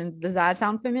situations. Does that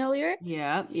sound familiar?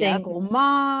 Yeah. Single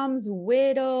moms,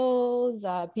 widows,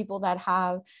 people that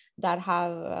have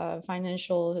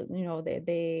financial,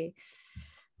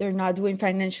 they're not doing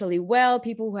financially well,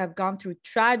 people who have gone through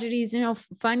tragedies.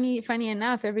 Funny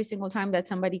enough, every single time that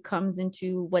somebody comes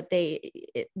into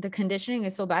the conditioning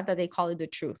is so bad that they call it the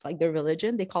truth, like their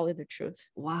religion, they call it the truth.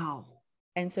 Wow.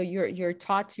 And so you're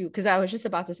taught to, because I was just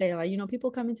about to say, like,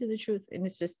 people come into the truth, and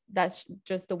that's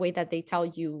just the way that they tell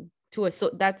you to,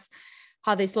 so that's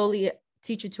how they slowly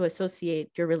teach you to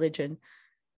associate your religion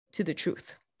to the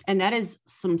truth. And that is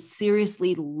some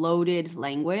seriously loaded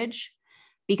language,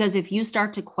 because if you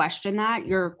start to question that,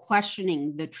 you're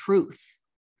questioning the truth.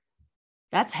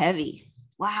 That's heavy.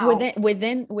 Wow.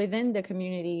 Within the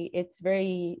community,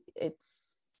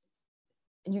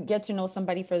 you get to know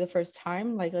somebody for the first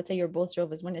time. Like, let's say you're both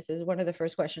Jehovah's Witnesses. One of the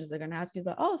first questions they're going to ask you is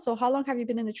like, oh, so how long have you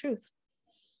been in the truth?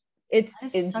 It's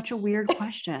such a weird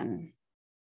question.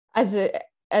 As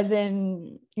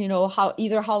in,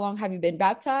 how long have you been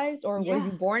baptized, or were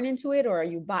you born into it, or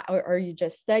are you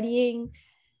just studying?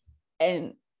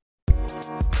 And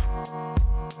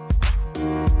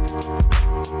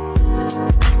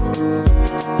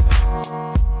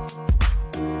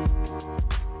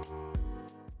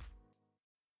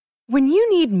when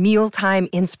you need mealtime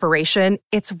inspiration,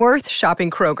 it's worth shopping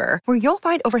Kroger, where you'll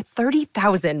find over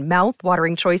 30,000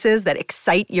 mouth-watering choices that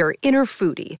excite your inner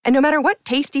foodie. And no matter what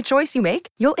tasty choice you make,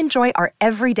 you'll enjoy our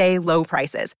everyday low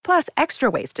prices, plus extra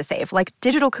ways to save, like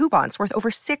digital coupons worth over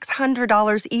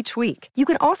 $600 each week. You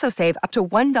can also save up to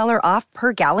 $1 off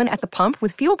per gallon at the pump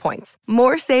with fuel points.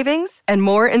 More savings and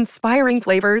more inspiring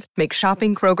flavors make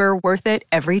shopping Kroger worth it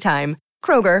every time.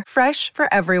 Kroger, fresh for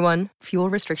everyone. Fuel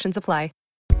restrictions apply.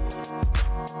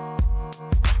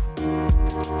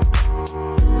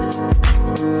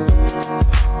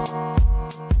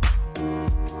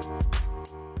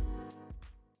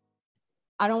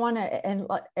 I don't want to,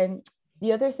 and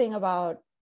the other thing about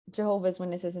Jehovah's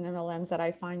Witnesses and MLMs that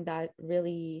I find that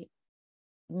really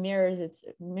mirror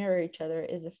each other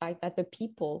is the fact that the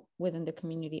people within the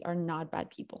community are not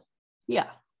bad people.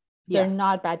 They're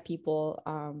not bad people.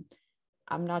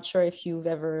 I'm not sure if you've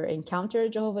ever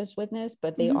encountered Jehovah's Witness,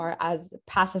 but they are as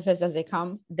pacifist as they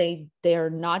come. They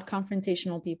are not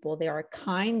confrontational people. They are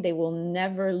kind. They will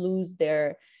never lose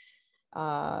their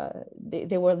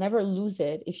they will never lose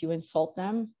it if you insult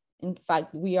them. In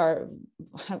fact, we are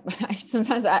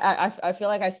sometimes I feel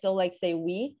like I still like say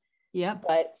we,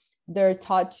 but they're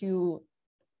taught to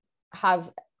have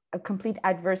a complete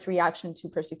adverse reaction to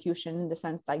persecution, in the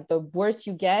sense like the worse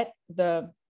you get,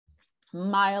 the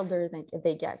milder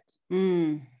they get.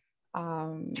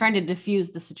 Trying to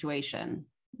diffuse the situation.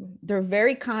 They're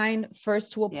very kind,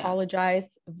 first to apologize,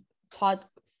 taught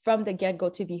from the get-go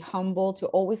to be humble, to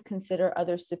always consider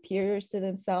others superiors to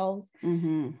themselves,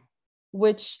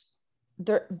 which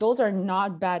those are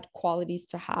not bad qualities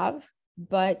to have.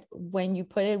 But when you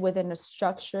put it within a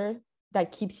structure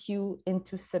that keeps you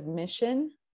into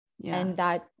submission, and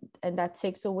that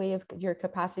takes away of your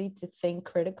capacity to think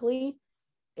critically,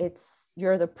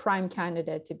 you're the prime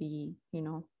candidate to be,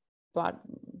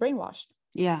 brainwashed.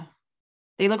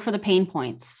 They look for the pain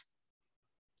points.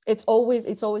 It's always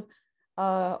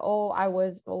I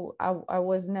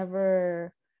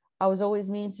was always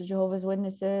mean to Jehovah's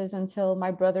Witnesses until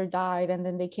my brother died, and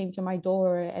then they came to my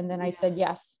door, and then I said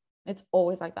yes. It's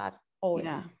always like that, always.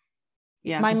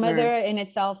 Yeah. My mother in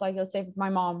itself, like let's say my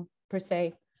mom per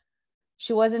se,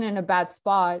 she wasn't in a bad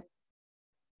spot,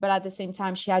 but at the same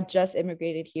time, she had just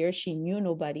immigrated here. She knew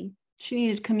nobody. She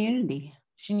needed community.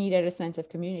 She needed a sense of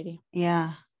community.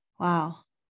 Yeah. Wow.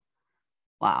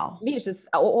 Maybe it's just,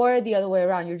 or the other way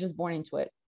around. You're just born into it.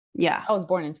 Yeah. I was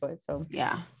born into it. So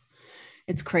yeah,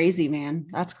 it's crazy, man.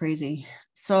 That's crazy.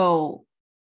 So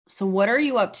what are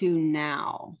you up to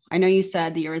now? I know you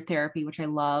said that you're in therapy, which I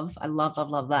love. I love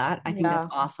that. I think that's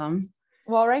awesome.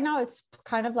 Well, right now it's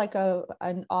kind of like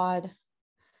an odd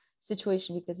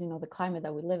situation because, you know, the climate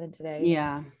that we live in today.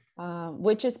 Yeah.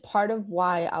 Which is part of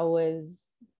why I was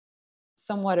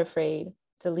somewhat afraid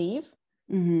to leave.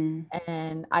 Mm-hmm.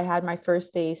 And I had my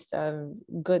first taste of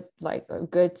good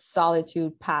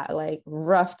solitude, like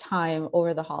rough time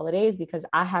over the holidays, because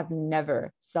I have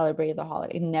never celebrated the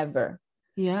holiday, never.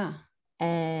 Yeah.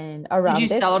 And around did you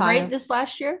this celebrate time, this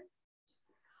last year?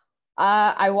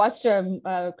 I watched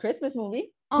a Christmas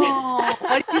movie. Oh,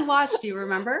 what did you watch? Do you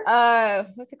remember?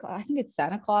 What's it called? I think it's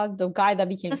Santa Claus, the guy that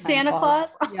became the Santa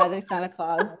Claus. Yeah, there's Santa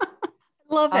Claus.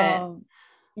 Love it.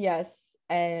 Yes.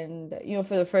 And, you know,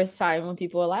 for the first time when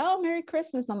people are like, oh, Merry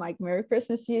Christmas, I'm like, Merry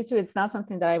Christmas to you too. It's not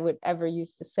something that I would ever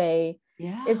used to say.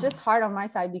 Yeah. It's just hard on my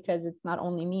side because it's not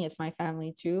only me, it's my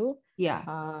family too. Yeah.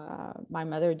 My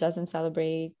mother doesn't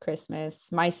celebrate Christmas.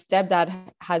 My stepdad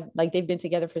has, like, they've been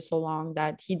together for so long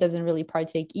that he doesn't really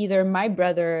partake either. My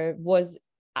brother was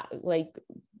like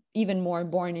even more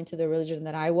born into the religion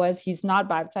than I was. He's not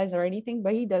baptized or anything,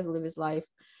 but he does live his life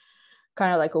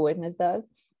kind of like a witness does.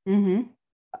 Mm-hmm.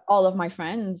 All of my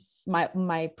friends,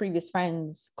 my previous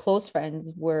friends, close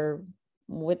friends, were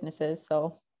witnesses.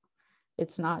 So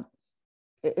it's not,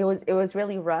 it was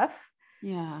really rough.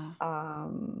 Yeah.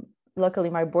 Luckily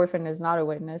my boyfriend is not a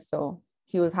witness, so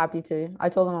he was happy to. I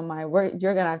told him,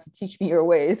 you're gonna have to teach me your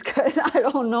ways, because I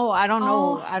don't know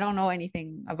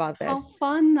anything about this. How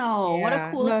fun though. Yeah. What a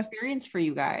cool experience for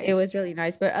you guys. It was really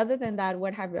nice. But other than that,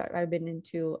 what have I been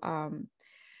into?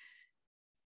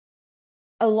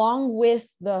 Along with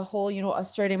the whole, you know,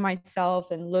 asserting myself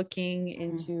and looking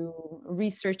into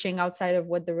researching outside of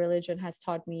what the religion has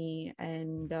taught me,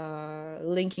 and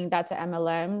linking that to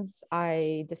MLMs,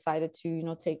 I decided to, you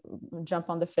know, jump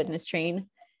on the fitness train,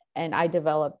 and I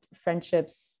developed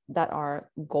friendships that are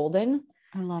golden.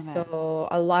 I love it. So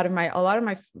a lot of my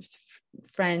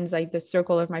friends, like the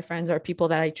circle of my friends, are people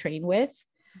that I train with.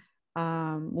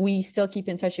 We still keep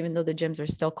in touch even though the gyms are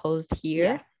still closed here.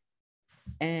 Yeah.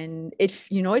 And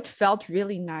it felt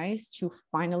really nice to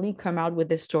finally come out with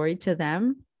this story to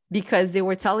them, because they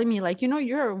were telling me, like, you know,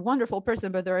 you're a wonderful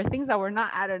person, but there are things that were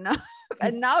not add enough.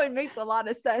 And now it makes a lot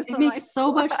of sense. It makes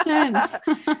so much sense.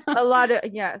 a lot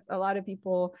of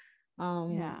people.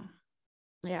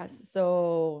 Yes.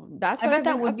 So that's, I bet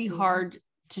that would be hard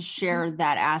to share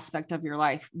that aspect of your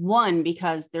life. One,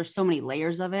 because there's so many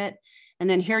layers of it. And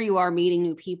then here you are meeting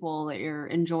new people that you're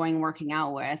enjoying working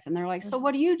out with. And they're like, so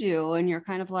what do you do? And you're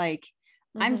kind of like,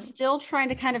 I'm still trying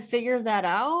to kind of figure that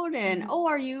out. And,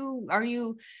 are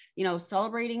you, you know,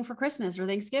 celebrating for Christmas or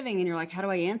Thanksgiving? And you're like, how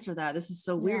do I answer that? This is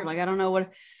so weird. Like, I don't know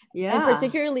what. Yeah. And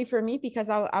particularly for me, because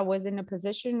I was in a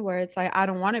position where it's like, I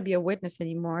don't want to be a witness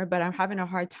anymore, but I'm having a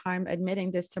hard time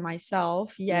admitting this to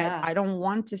myself. Yet I don't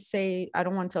want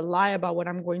to lie about what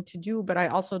I'm going to do, but I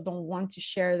also don't want to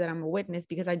share that I'm a witness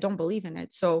because I don't believe in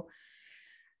it. So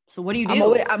what do you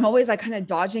do? I'm always like kind of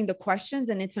dodging the questions,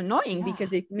 and it's annoying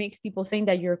because it makes people think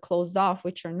that you're closed off,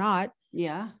 which you're not.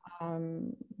 Yeah.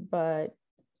 But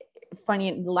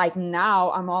funny, like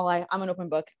now I'm all like, I'm an open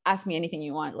book, ask me anything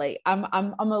you want. Like I'm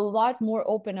a lot more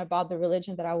open about the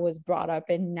religion that I was brought up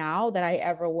in now than I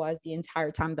ever was the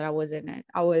entire time that I was in it.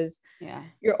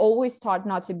 You're always taught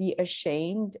not to be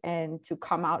ashamed and to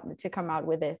come out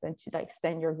with it and to like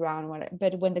stand your ground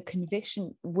but when the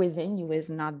conviction within you is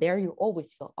not there, you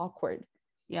always feel awkward.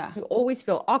 You always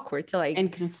feel awkward to like, and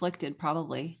conflicted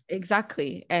probably.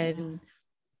 Exactly. And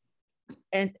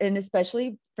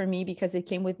especially for me, because it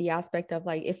came with the aspect of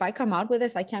like, if I come out with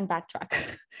this, I can't backtrack.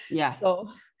 Yeah. So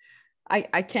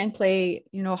I can't play,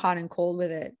 you know, hot and cold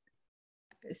with it.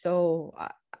 So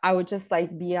I would just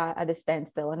like be at a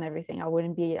standstill and everything. I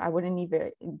wouldn't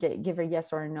even give a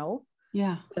yes or a no.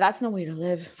 Yeah. But that's no way to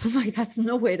live. Like, that's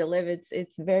no way to live.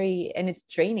 It's very, and it's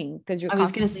draining because I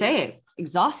was going to say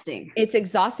exhausting. It's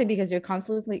exhausting because you're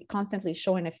constantly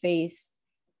showing a face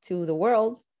to the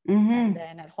world. And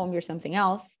then at home you're something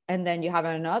else, and then you have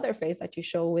another face that you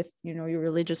show with, you know, your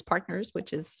religious partners,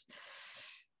 which is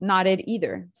not it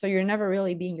either. So you're never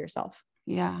really being yourself.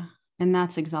 Yeah. And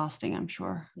that's exhausting, I'm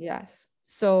sure. Yes.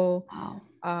 So,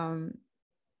 wow.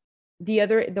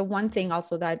 The one thing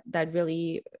also that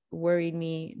really worried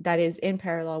me that is in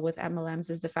parallel with MLMs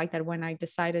is the fact that when I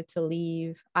decided to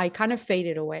leave, I kind of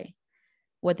faded away.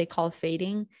 What they call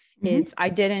fading. It's I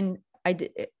didn't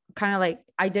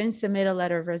submit a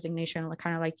letter of resignation,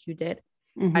 kind of like you did.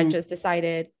 I just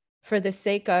decided, for the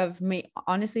sake of me,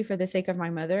 honestly, for the sake of my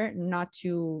mother, not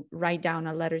to write down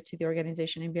a letter to the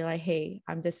organization and be like, hey,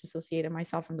 I'm disassociating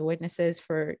myself from the witnesses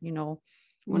for,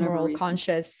 moral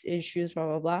conscious issues, blah,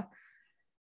 blah, blah.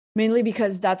 Mainly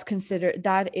because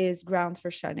that is grounds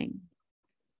for shunning.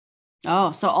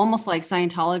 Oh, so almost like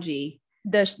Scientology.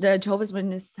 The Jehovah's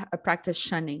Witness practice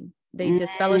shunning. They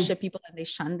disfellowship people and they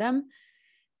shun them.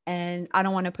 And I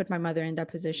don't want to put my mother in that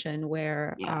position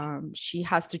where she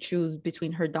has to choose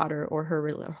between her daughter or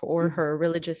her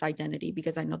religious identity,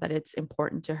 because I know that it's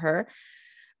important to her.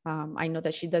 I know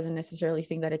that she doesn't necessarily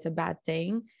think that it's a bad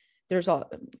thing.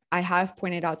 I have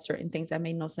pointed out certain things that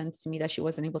made no sense to me that she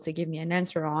wasn't able to give me an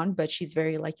answer on, but she's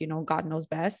very like, God knows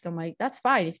best. I'm like, that's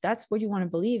fine. If that's what you want to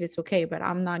believe, it's okay, but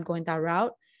I'm not going that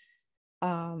route.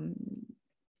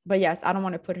 But yes, I don't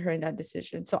want to put her in that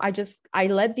decision. So I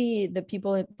let the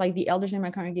people, like the elders in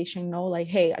my congregation, know, like,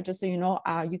 hey, just so you know,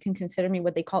 you can consider me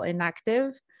what they call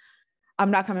inactive.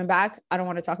 I'm not coming back. I don't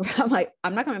want to talk about. I'm like,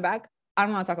 I'm not coming back. I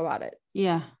don't want to talk about it.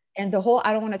 Yeah. And the whole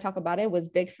I don't want to talk about it was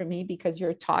big for me, because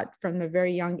you're taught from a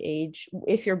very young age,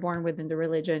 if you're born within the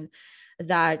religion,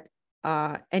 that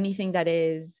anything that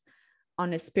is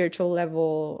on a spiritual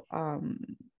level, a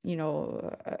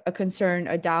concern,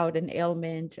 a doubt, an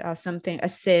ailment, a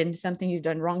sin, something you've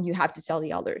done wrong, you have to tell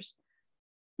the elders.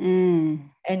 And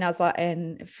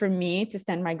for me to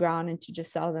stand my ground and to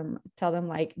just tell them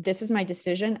like, this is my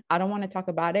decision. I don't want to talk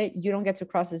about it. You don't get to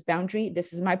cross this boundary.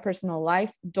 This is my personal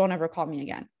life. Don't ever call me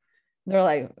again. They're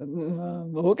like,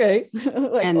 okay.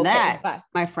 Like, and okay, that, bye.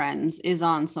 my friends, is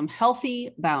on some healthy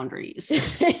boundaries.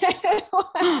 It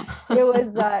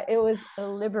was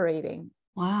liberating.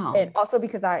 Wow. And also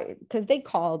because they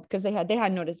called, because they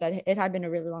had noticed that it had been a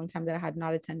really long time that I had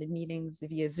not attended meetings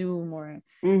via Zoom or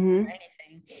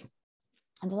anything.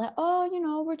 And they're like,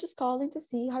 oh, we're just calling to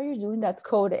see how you're doing. That's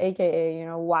code, AKA,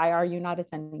 why are you not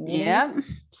attending meetings? Yeah.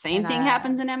 Same thing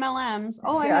happens in MLMs.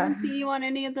 Oh, I haven't seen you on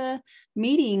any of the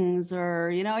meetings, or,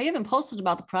 you haven't posted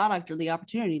about the product or the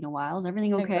opportunity in a while. Is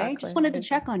everything okay? Exactly. Just wanted to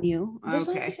check on you. Just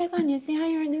wanted to check on you, see how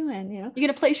you're doing, You're going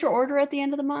to place your order at the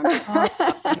end of the month?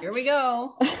 Here we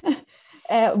go.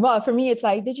 Well, for me, it's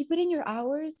like, did you put in your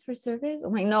hours for service?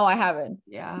 I'm like, no, I haven't.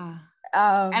 Yeah.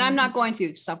 And I'm not going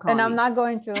to stop calling. And I'm not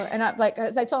going to. And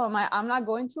as I told him, I'm not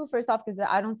going to, first off, because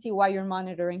I don't see why you're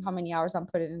monitoring how many hours I'm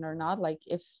putting in or not. Like,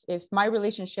 if my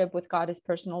relationship with God is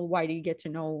personal, why do you get to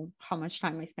know how much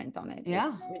time I spent on it?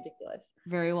 Yeah. It's ridiculous.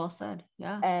 Very well said.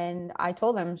 Yeah. And I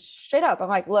told him straight up, I'm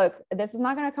like, look, this is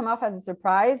not going to come off as a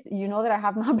surprise. You know that I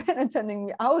have not been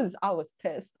attending. I was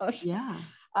pissed. Yeah.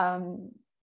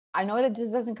 I know that this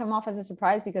doesn't come off as a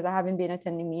surprise because I haven't been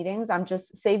attending meetings. I'm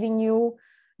just saving you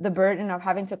the burden of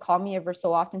having to call me ever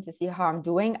so often to see how I'm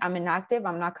doing. I'm inactive.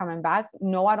 I'm not coming back.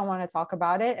 No, I don't want to talk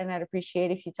about it. And I'd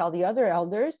appreciate if you tell the other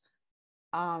elders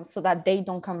so that they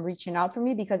don't come reaching out for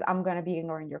me, because I'm going to be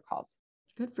ignoring your calls.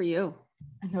 Good for you.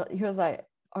 And he was like,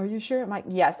 are you sure? I'm like,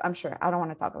 yes, I'm sure. I don't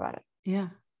want to talk about it. Yeah.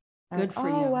 Good for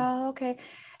you. Oh, well, okay.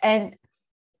 And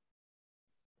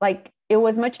like, it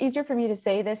was much easier for me to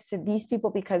say this to these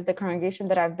people because the congregation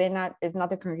that I've been at is not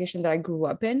the congregation that I grew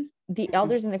up in. The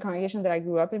elders in the congregation that I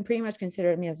grew up in pretty much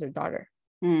considered me as their daughter.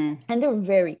 And they're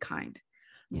very kind.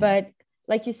 Yeah. But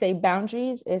like you say,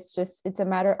 boundaries, it's a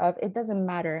matter of, it doesn't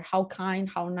matter how kind,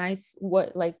 how nice,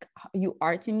 what like you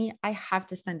are to me. I have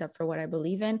to stand up for what I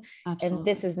believe in. Absolutely. And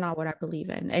this is not what I believe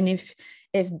in. And if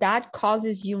that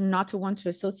causes you not to want to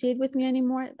associate with me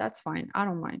anymore, that's fine. I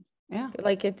don't mind. Yeah.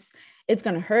 Like it's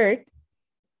going to hurt,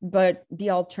 but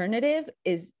the alternative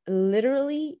is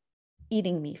literally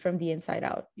eating me from the inside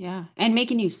out. Yeah. And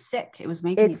making you sick. It's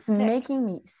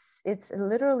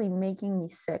literally making me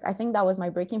sick. I think that was my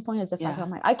breaking point, is the fact that I'm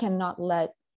like, I cannot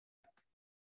let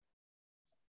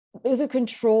the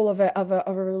control of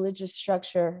a religious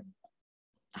structure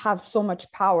have so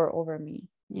much power over me.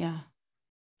 Yeah.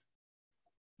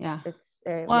 Yeah.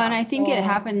 And I think it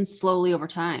happens slowly over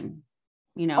time.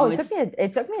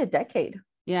 It took me a decade.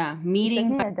 Yeah.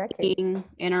 Meeting by meeting,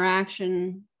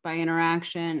 interaction by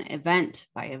interaction, event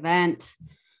by event,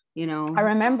 I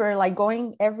remember like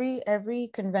going every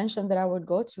convention that I would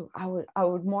go to, I would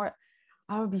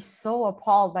be so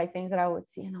appalled by things that I would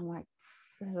see. And I'm like,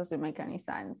 this doesn't make any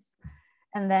sense.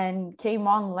 And then came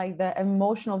on like the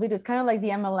emotional videos, kind of like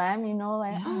the MLM, you know,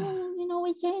 like, oh, you know,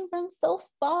 we came from so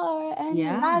far and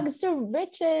rags to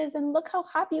riches and look how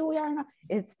happy we are now.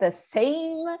 It's the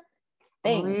same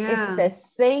thing. It's the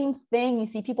same thing. You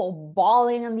see people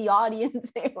bawling in the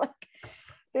audience. They're like,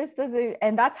 this doesn't,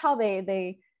 and that's how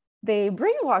they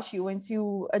brainwash you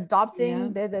into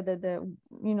adopting the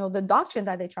you know, the doctrine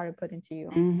that they try to put into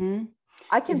you.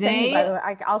 I can send you, by the way,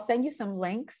 I'll send you some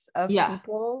links of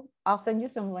people. I'll send you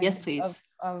some links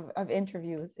of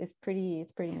interviews. It's pretty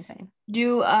insane.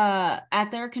 Do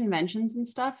at their conventions and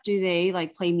stuff, do they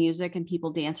like play music and people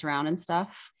dance around and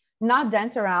stuff? Not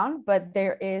dance around, but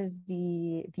there is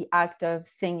the act of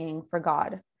singing for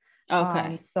God.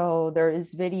 Okay. So there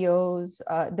is videos,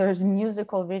 there's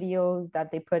musical videos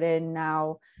that they put in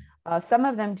now. Some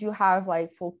of them do have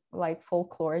like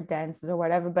folklore dances or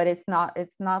whatever, but it's not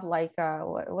like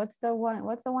what's the one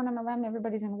MLM?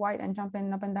 Everybody's in white and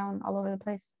jumping up and down all over the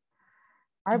place.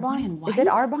 Arbonne? Is it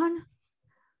Arbonne?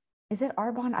 Is it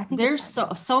Arbonne? I think there's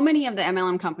so many of the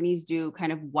MLM companies do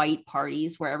kind of white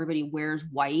parties where everybody wears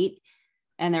white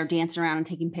and they're dancing around and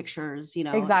taking pictures, you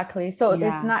know. Exactly. So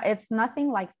it's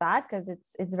nothing like that, because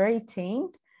it's very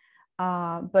tamed.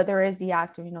 But there is the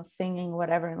act of, you know, singing,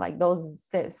 whatever. And like those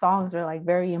songs are like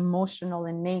very emotional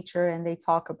in nature, and they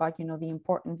talk about, you know, the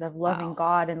importance of loving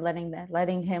God and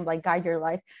letting him like guide your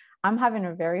life. I'm having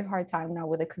a very hard time now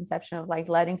with the conception of like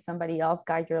letting somebody else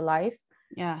guide your life.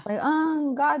 Yeah. Like,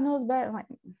 God knows better. Like,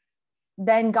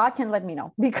 then God can let me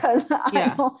know, because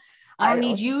I don't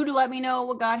need you to let me know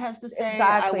what God has to say.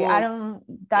 Exactly.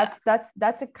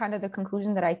 That's a kind of the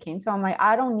conclusion that I came to. I'm like,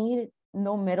 I don't need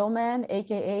no middleman,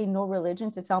 aka no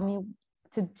religion, to tell me,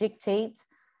 to dictate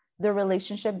the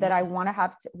relationship that I want to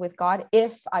have with God,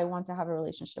 if I want to have a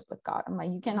relationship with God. I'm like,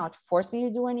 you cannot force me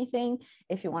to do anything.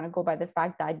 If you want to go by the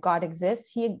fact that God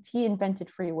exists, he invented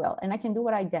free will, and I can do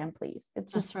what I damn please.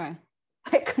 It's just, that's right.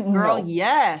 Like, girl, no.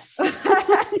 Yes.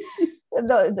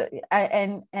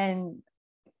 And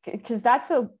because that's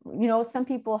you know, some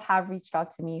people have reached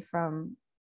out to me from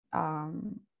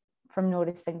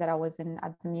noticing that I wasn't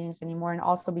at the meetings anymore, and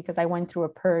also because I went through a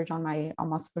purge on my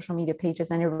social media pages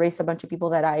and erased a bunch of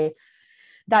people that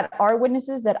are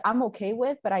witnesses that I'm okay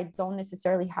with, but I don't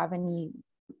necessarily have any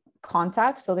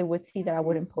contact. So they would see that I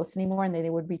wouldn't post anymore, and they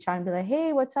would reach out and be like,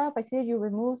 hey, what's up? I see that you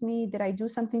removed me. Did I do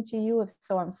something to you? If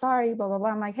so, I'm sorry, blah, blah,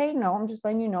 blah. I'm like, hey, no, I'm just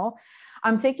letting you know.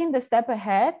 I'm taking the step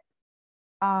ahead.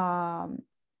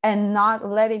 And not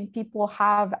letting people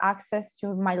have access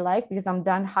to my life, because I'm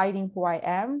done hiding who I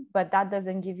am. But that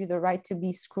doesn't give you the right to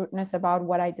be scrutinous about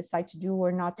what I decide to do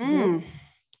or not to do.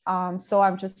 So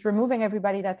I'm just removing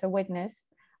everybody that's a witness.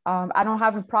 I don't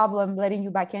have a problem letting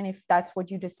you back in if that's what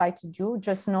you decide to do.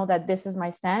 Just know that this is my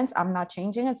stance. I'm not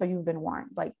changing it. So you've been warned.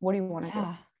 Like, what do you want to do?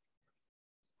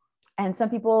 And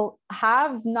some people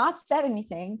have not said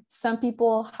anything. Some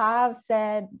people have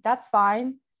said, that's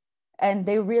fine. And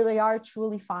they really are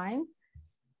truly fine.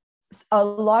 A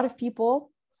lot of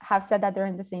people have said that they're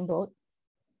in the same boat.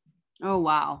 Oh,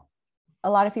 wow.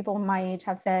 A lot of people my age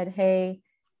have said, hey,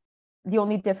 the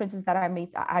only difference is that I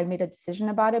made a decision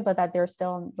about it, but that they're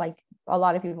still, like, a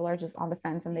lot of people are just on the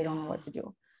fence and they don't know what to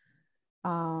do.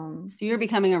 So you're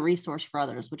becoming a resource for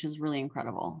others, which is really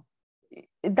incredible.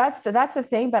 That's the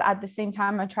thing. But at the same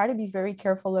time, I try to be very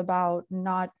careful about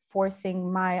not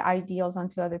forcing my ideals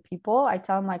onto other people. I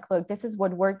tell them, like, look, this is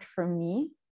what worked for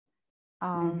me.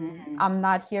 I'm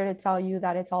not here to tell you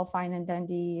that it's all fine and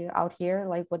dandy out here,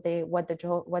 like what the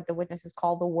witnesses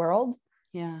call the world.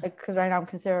 Yeah. Like, because right now I'm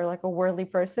considered like a worldly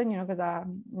person, you know, because I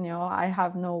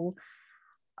have no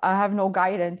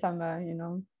guidance.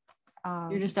 I'm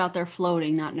you're just out there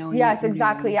floating, not knowing. Yes,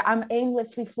 exactly. I'm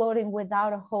aimlessly floating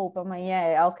without a hope. I'm like,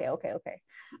 yeah, okay.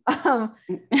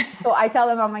 So I tell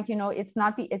them, I'm like, you know, it's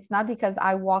not because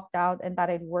I walked out and that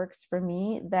it works for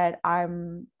me that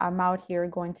I'm out here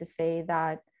going to say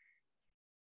that,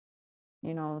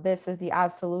 you know, this is the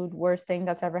absolute worst thing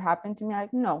that's ever happened to me.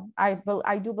 Like, no,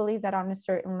 I do believe that on a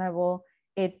certain level,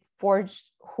 it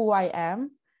forged who I am.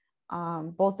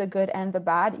 Both the good and the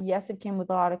bad. Yes, it came with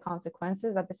a lot of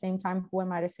consequences. At the same time, who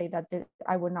am I to say that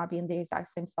I would not be in the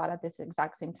exact same spot at this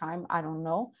exact same time? I don't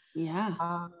know.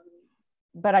 Yeah.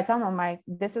 But I tell them, like,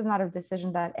 this is not a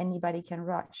decision that anybody can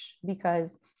rush,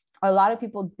 because a lot of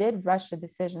people did rush the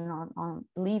decision on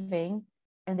leaving,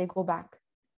 and they go back.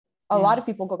 A lot of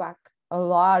people go back. I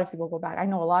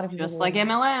know a lot of people. Just like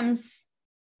MLMs.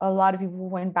 A lot of people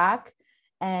went back,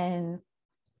 and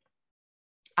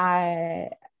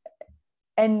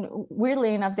and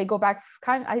weirdly enough, they go back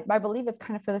I believe it's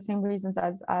kind of for the same reasons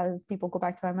as people go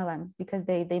back to MLMs, because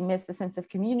they miss the sense of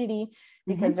community,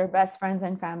 because their best friends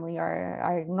and family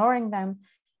are ignoring them.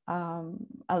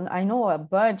 I know a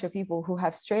bunch of people who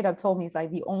have straight up told me, it's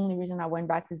like, the only reason I went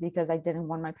back is because I didn't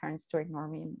want my parents to ignore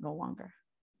me no longer.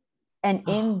 And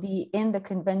in the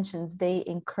conventions, they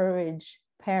encourage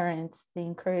parents, they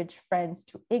encourage friends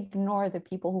to ignore the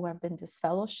people who have been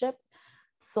disfellowshipped,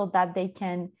 so that they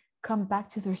can come back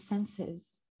to their senses.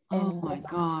 Oh my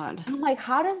God. I'm like,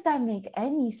 how does that make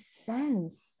any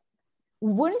sense?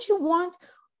 Wouldn't you want,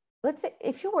 let's say,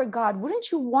 if you were God,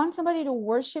 wouldn't you want somebody to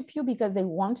worship you because they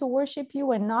want to worship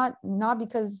you, and not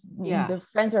because their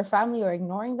friends or family are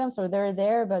ignoring them, so they're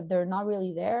there but they're not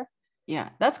really there? Yeah,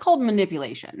 that's called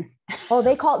manipulation. Oh,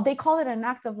 they call it an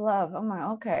act of love. I'm like,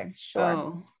 okay, sure.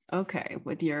 Oh, okay,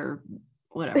 with your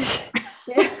whatever.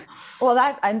 Yeah. Well,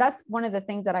 that's one of the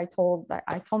things that I told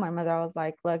my mother. I was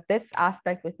like, look, this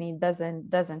aspect with me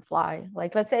doesn't fly.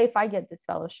 Like, let's say if I get this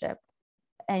fellowship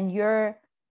and you're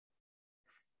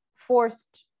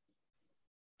forced,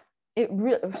 it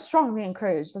really strongly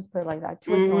encouraged, let's put it like that,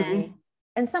 to ignore me,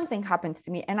 and something happens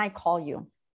to me and I call you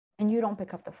and you don't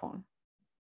pick up the phone.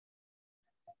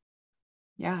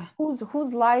 Yeah.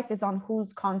 Whose life is on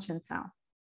whose conscience now?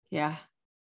 Yeah.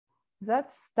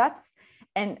 That's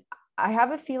and I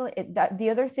have a feeling that the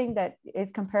other thing that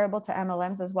is comparable to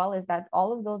MLMs as well is that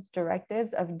all of those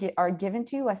directives are given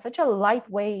to you as such a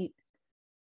lightweight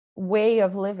way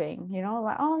of living,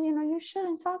 like, oh, you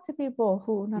shouldn't talk to people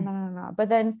who, no. But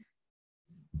then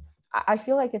I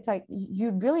feel like it's like,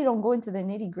 you really don't go into the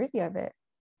nitty gritty of it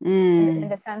in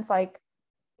the sense like,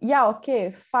 yeah,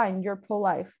 okay, fine, you're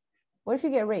pro-life. What if you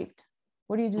get raped?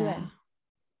 What do you do then?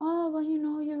 Oh, well,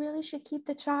 you really should keep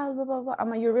the child, blah, blah, blah.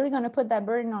 I'm like, you're really going to put that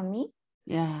burden on me?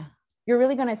 Yeah. You're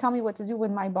really going to tell me what to do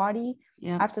with my body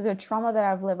after the trauma that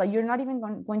I've lived? Like, you're not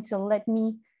even going to let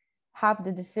me have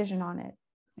the decision on it.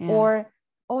 Yeah. Or,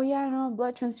 oh yeah, no,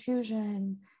 blood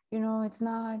transfusion, it's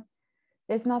not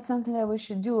something that we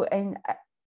should do. And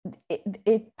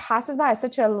it passes by as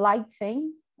such a light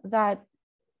thing that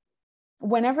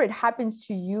whenever it happens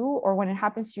to you or when it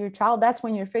happens to your child, that's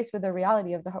when you're faced with the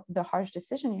reality of the harsh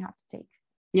decision you have to take.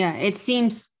 Yeah, it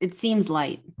seems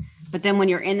light, but then when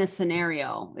you're in a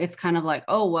scenario, it's kind of like,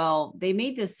 oh, well, they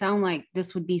made this sound like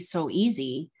this would be so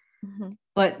easy,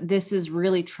 but this is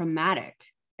really traumatic.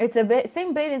 It's a bit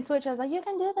same bait and switch. I was like, you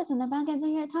can do this in the back end of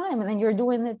your time, and then you're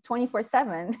doing it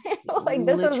 24/7. Like,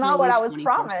 this is not what I was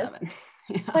promised.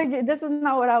 Yeah. Like, this is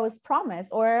not what I was promised.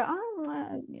 Or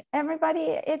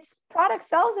everybody, its product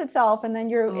sells itself, and then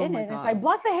you're in it. God. It's like,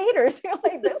 block the haters. You're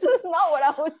like, this is not what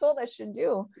I was told I should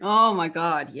do. Oh my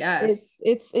God, yes.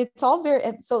 It's all very.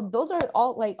 So those are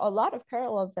all like a lot of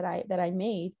parallels that I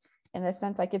made, in the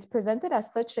sense like it's presented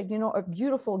as such a a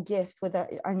beautiful gift with a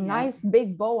nice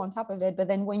big bow on top of it. But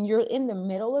then when you're in the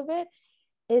middle of it,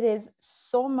 it is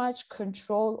so much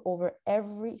control over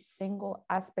every single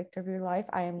aspect of your life.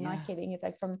 I am not kidding. It's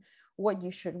like from what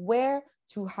you should wear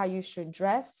to how you should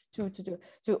dress to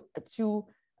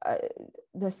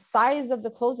the size of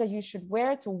the clothes that you should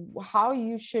wear to how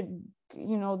you should,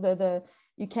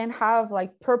 you can't have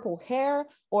like purple hair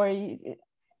or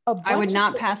I would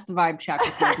not pass the vibe check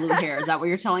with my blue hair. Is that what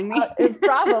you're telling me?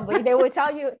 Probably. They would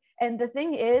tell you. And the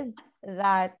thing is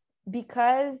that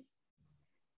because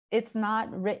it's not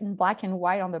written black and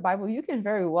white on the Bible, you can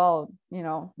very well,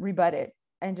 rebut it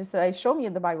and just say, show me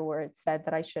in the Bible where it said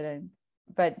that I shouldn't.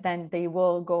 But then they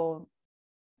will go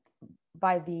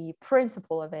by the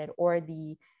principle of it or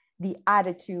the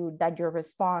attitude that your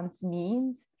response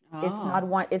means. Oh.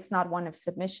 It's not one of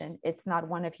submission. It's not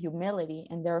one of humility.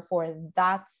 And therefore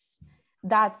that's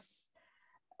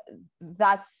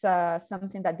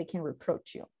something that they can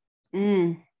reproach you.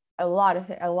 A lot of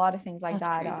things like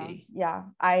that.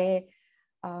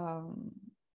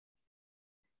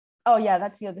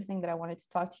 That's the other thing that I wanted to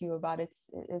talk to you about.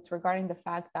 It's regarding the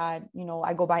fact that,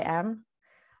 I go by M.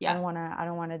 Yeah. I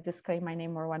don't want to disclaim my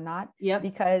name or whatnot. Yeah.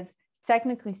 Because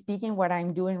technically speaking, what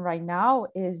I'm doing right now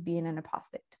is being an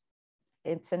apostate.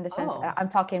 It's in the sense I'm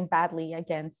talking badly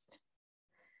against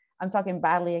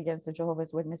the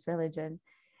Jehovah's Witness religion,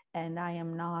 and I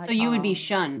am not. So you would be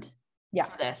shunned. Yeah.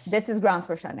 For this is grounds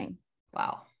for shunning.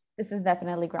 Wow. This is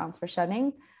definitely grounds for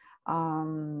shunning.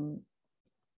 Well,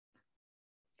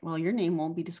 your name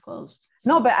won't be disclosed. So.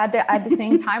 No, but at the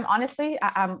same time, honestly,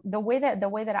 the way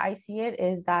that I see it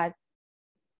is that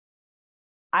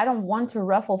I don't want to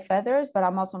ruffle feathers, but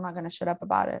I'm also not going to shut up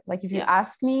about it. Like if you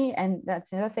ask me, and that's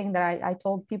the other thing that I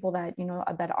told people that,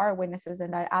 that are witnesses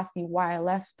and that ask me why I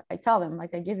left, I tell them,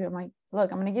 like, I'm like,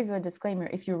 look, I'm going to give you a disclaimer.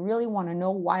 If you really want to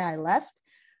know why I left,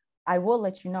 I will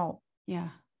let you know. Yeah.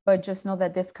 But just know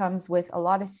that this comes with a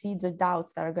lot of seeds of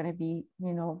doubts that are going to be,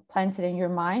 planted in your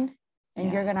mind,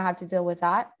 and you're going to have to deal with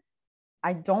that.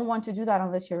 I don't want to do that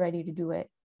unless you're ready to do it,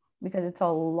 because it's a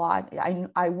lot.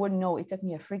 I wouldn't know. It took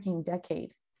me a freaking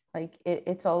decade. Like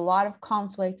it's a lot of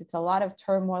conflict. It's a lot of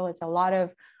turmoil. It's a lot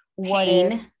of what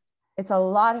pain. if. It's a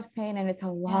lot of pain, and it's a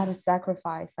lot of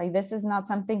sacrifice. Like this is not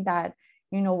something that,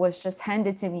 was just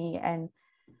handed to me. And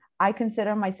I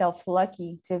consider myself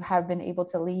lucky to have been able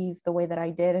to leave the way that I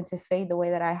did and to fade the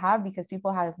way that I have, because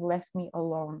people have left me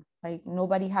alone. Like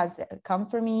nobody has come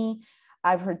for me.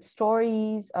 I've heard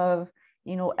stories of,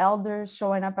 elders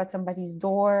showing up at somebody's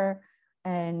door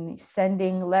and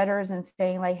sending letters and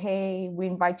saying like, hey, we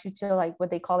invite you to like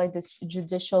what they call it, this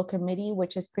judicial committee,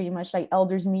 which is pretty much like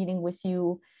elders meeting with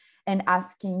you and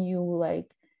asking you, like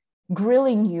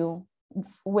grilling you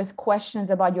with questions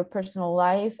about your personal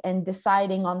life and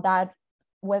deciding on that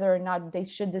whether or not they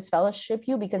should disfellowship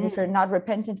you, because if you're not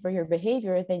repentant for your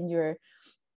behavior, then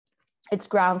it's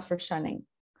grounds for shunning.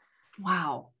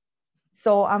 Wow.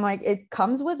 So I'm like, it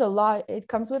comes with a lot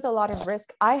of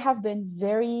risk. I have been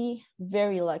very,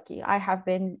 very lucky. I've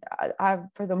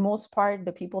for the most part,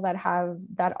 the people that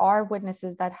are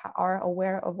witnesses, that are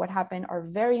aware of what happened, are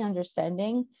very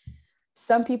understanding.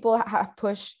 Some people have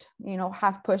pushed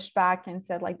back and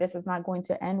said like, this is not going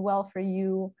to end well for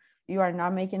you. You are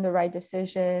not making the right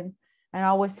decision. And I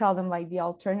always tell them like, the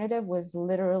alternative was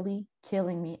literally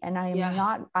killing me. And I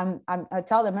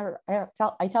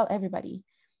tell everybody,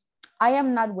 I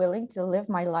am not willing to live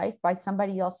my life by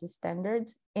somebody else's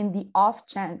standards in the off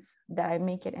chance that I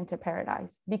make it into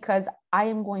paradise, because I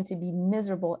am going to be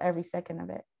miserable every second of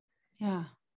it. Yeah.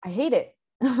 I hate it.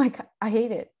 I'm like, I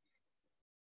hate it.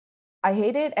 I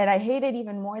hate it. And I hate it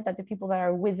even more that the people that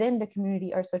are within the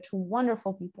community are such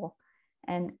wonderful people.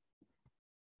 And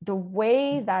the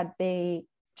way that they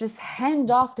just hand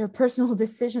off their personal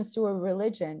decisions to a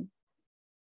religion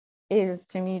is,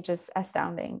 to me, just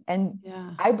astounding. And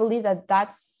I believe that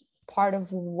that's part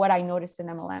of what I noticed in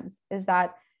MLMs, is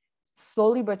that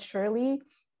slowly but surely,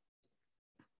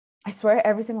 I swear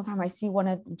every single time I see one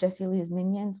of Jessie Lee's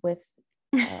minions with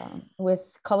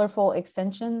colorful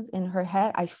extensions in her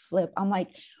head, I flip. I'm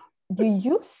like, do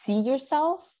you see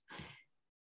yourself?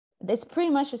 It's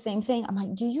pretty much the same thing. I'm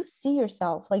like, do you see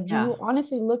yourself? Like, do you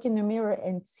honestly look in the mirror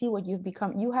and see what you've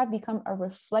become? You have become a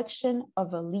reflection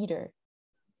of a leader.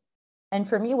 And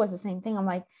for me, it was the same thing. I'm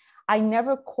like, I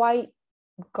never quite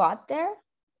got there,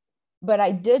 but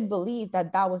I did believe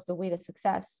that that was the way to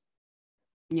success.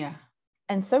 Yeah.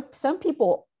 And so some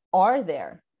people are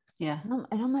there. Yeah. And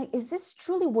I'm like, is this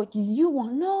truly what you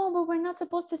want? No, but we're not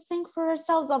supposed to think for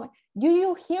ourselves. I'm like, do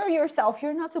you hear yourself?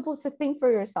 You're not supposed to think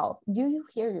for yourself. Do you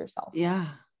hear yourself? Yeah.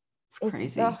 It's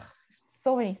crazy.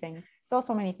 So many things. So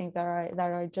many things that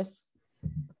are just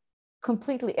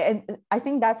completely. And I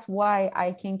think that's why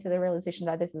I came to the realization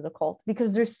that this is a cult,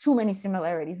 because there's too many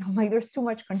similarities. I'm like, there's too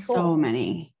much control. So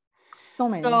many.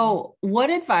 So what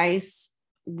advice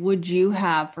would you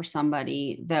have for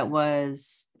somebody that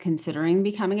was considering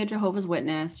becoming a Jehovah's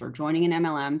Witness or joining an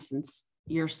MLM, since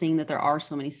you're seeing that there are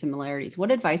so many similarities? What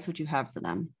advice would you have for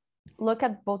them? Look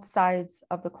at both sides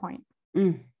of the coin.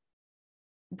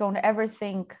 Don't ever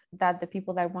think that the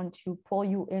people that want to pull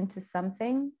you into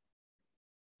something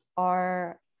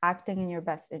are acting in your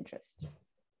best interest.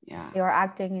 Yeah. They are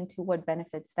acting into what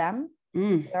benefits them.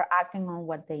 They're acting on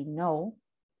what they know.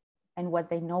 And what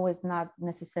they know is not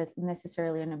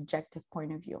necessarily an objective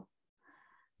point of view.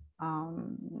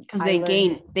 Because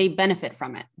they benefit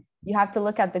from it. You have to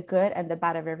look at the good and the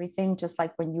bad of everything. Just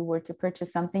like when you were to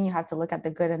purchase something, you have to look at the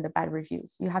good and the bad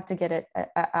reviews. You have to get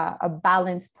a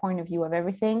balanced point of view of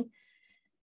everything.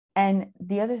 And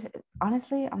the other,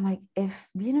 honestly, I'm like, if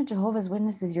being a Jehovah's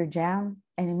Witness is your jam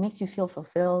and it makes you feel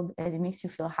fulfilled and it makes you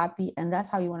feel happy, and that's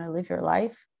how you want to live your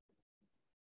life,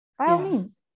 by all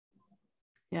means.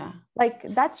 Yeah.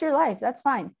 Like, that's your life. That's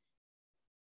fine.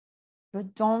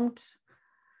 But don't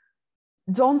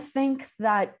think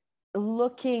that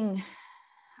looking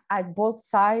at both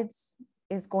sides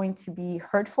is going to be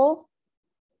hurtful.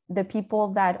 The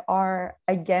people that are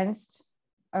against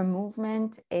a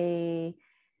movement, a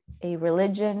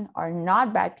religion, are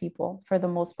not bad people. For the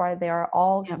most part, they are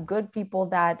all good people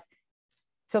that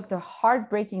took the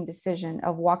heartbreaking decision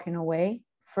of walking away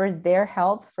for their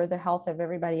health, for the health of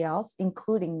everybody else,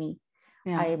 including me.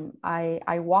 Yeah.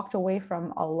 I walked away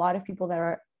from a lot of people that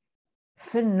are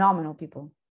phenomenal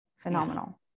people.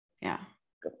 Phenomenal. Yeah.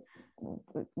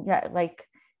 Yeah, like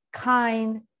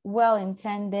kind,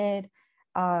 well-intended,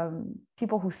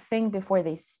 people who think before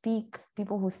they speak,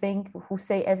 people who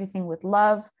say everything with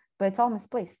love, but it's all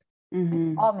misplaced.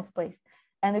 It's all misplaced.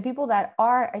 And the people that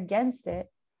are against it,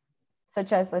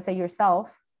 such as, let's say,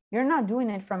 yourself, you're not doing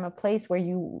it from a place where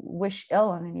you wish ill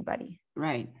on anybody.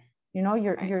 Right. You know,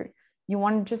 you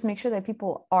want to just make sure that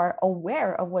people are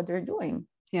aware of what they're doing.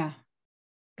 Yeah.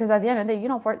 Because at the end of the day, you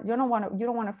don't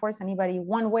want to force anybody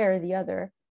one way or the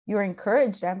other. You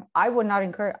encourage them. I would not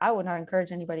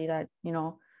encourage anybody that, you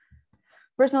know,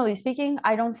 personally speaking,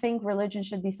 I don't think religion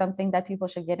should be something that people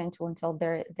should get into until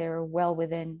they're well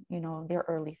within, you know, their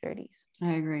early 30s.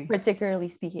 I agree. Particularly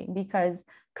speaking, because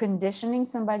conditioning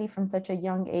somebody from such a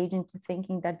young age into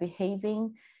thinking that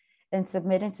behaving and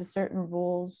submitting to certain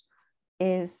rules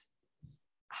is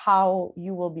how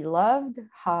you will be loved,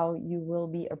 how you will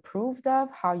be approved of,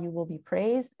 how you will be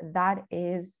praised, that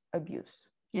is abuse.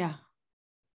 Yeah.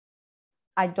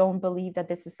 I don't believe that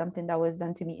this is something that was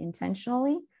done to me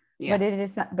intentionally. Yeah.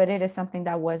 But it is something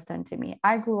that was done to me.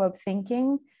 I grew up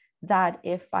thinking that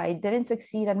if I didn't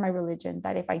succeed at my religion,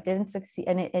 that if I didn't succeed,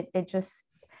 and it just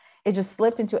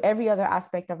slipped into every other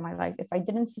aspect of my life. If I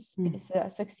didn't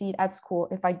succeed at school,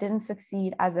 if I didn't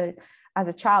succeed as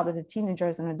a child, as a teenager,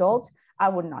 as an adult, I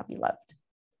would not be loved.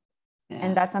 Yeah.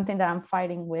 And that's something that I'm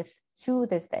fighting with to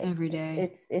this day. Every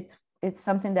day. It's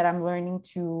something that I'm learning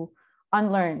to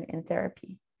unlearn in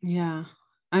therapy. Yeah.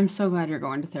 I'm so glad you're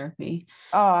going to therapy.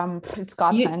 It's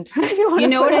godsend. You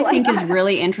know what I think is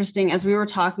really interesting, as we were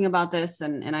talking about this,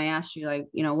 and I asked you, like,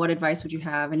 you know, what advice would you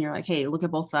have? And you're like, hey, look at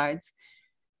both sides.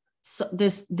 So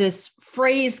this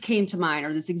phrase came to mind,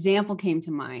 or this example came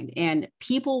to mind, and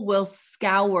people will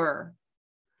scour,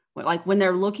 like when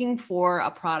they're looking for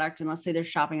a product, and let's say they're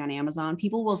shopping on Amazon,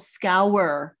 people will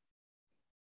scour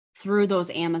through those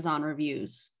Amazon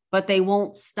reviews, but they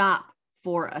won't stop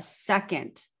for a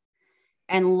second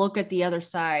and look at the other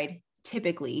side,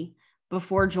 typically,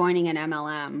 before joining an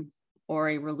MLM or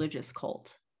a religious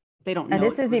cult. They don't know. And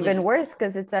this is even worse,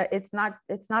 because it's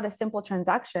not a simple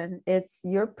transaction.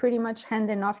 You're pretty much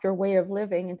handing off your way of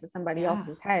living into somebody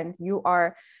else's hand. You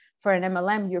are, for an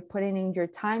MLM, you're putting in your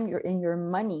time, you're in your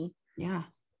money. Yeah.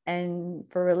 And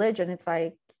for religion, it's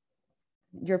like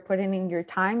you're putting in your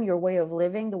time, your way of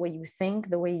living, the way you think,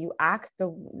 the way you act,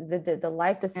 the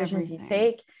life decisions you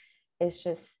take. It's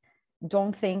just,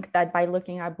 don't think that by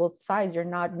looking at both sides,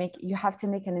 you have to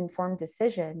make an informed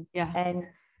decision. Yeah.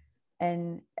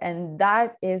 And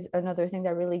that is another thing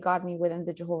that really got me within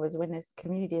the Jehovah's Witness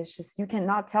community. It's just, you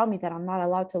cannot tell me that I'm not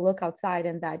allowed to look outside,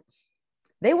 and that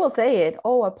they will say it.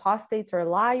 Oh, apostates are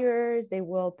liars. They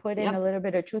will put in a little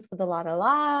bit of truth with a lot of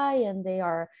lie, and they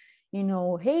are, you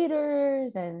know,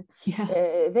 haters. And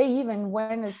they even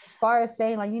went as far as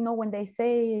saying, like, you know, when they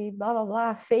say blah, blah,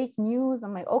 blah, fake news,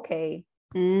 I'm like, okay.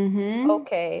 Mm-hmm.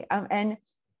 Okay. And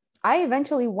I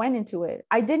eventually went into it.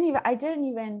 I didn't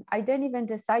even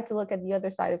decide to look at the other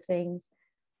side of things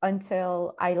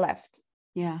until I left.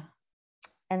 Yeah.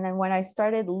 And then when I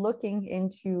started looking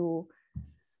into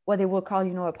what they will call,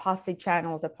 you know, apostate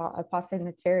channels, apostate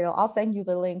material, I'll send you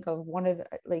the link of one of the,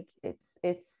 like,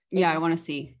 I want to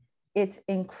see. It's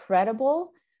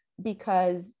incredible,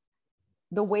 because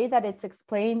the way that it's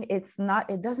explained,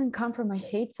 it doesn't come from a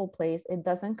hateful place. It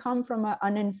doesn't come from an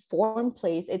uninformed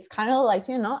place. It's kind of like,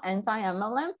 you know,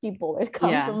 anti-MLM people. It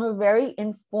comes from a very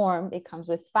informed, it comes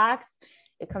with facts.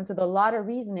 It comes with a lot of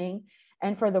reasoning.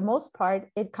 And for the most part,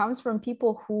 it comes from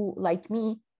people who, like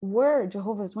me, were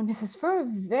Jehovah's Witnesses for a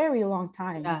very long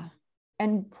time. Yeah.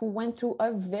 And who went through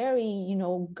a very, you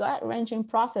know, gut-wrenching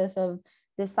process of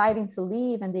deciding to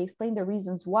leave. And they explain the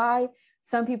reasons why.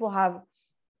 Some people have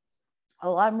a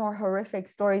lot more horrific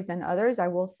stories than others, I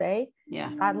will say.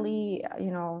 Yeah. Sadly, you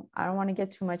know, I don't want to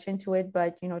get too much into it,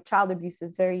 but, you know, child abuse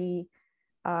is very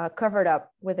covered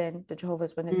up within the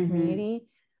Jehovah's Witness community.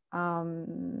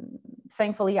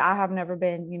 Thankfully, I have never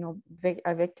been, you know,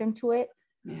 a victim to it.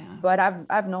 Yeah. But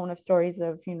I've known of stories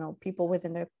of, you know, people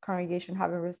within the congregation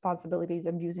having responsibilities,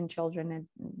 abusing children, and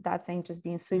that thing just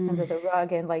being swept under the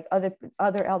rug, and like other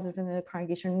elders within the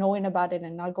congregation knowing about it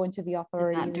and not going to the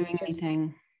authorities,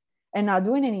 and not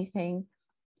doing anything.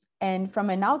 And from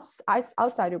an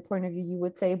outsider point of view, you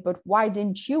would say, but why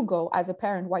didn't you go as a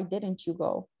parent? Why didn't you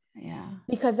go? Yeah.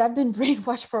 Because I've been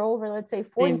brainwashed for over, let's say,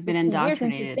 40, 50 years,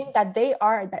 and to think that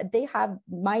they have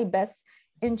my best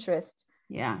interest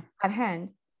at hand.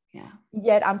 Yeah.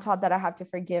 Yet I'm taught that I have to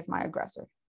forgive my aggressor,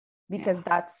 because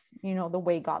that's, you know, the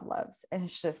way God loves. And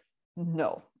it's just,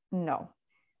 no.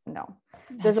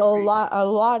 There's a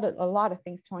lot of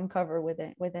things to uncover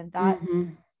within that.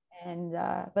 And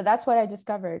but that's what I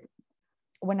discovered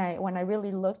when I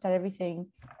really looked at everything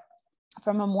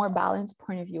from a more balanced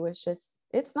point of view.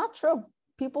 It's not true.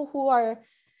 People who are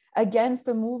against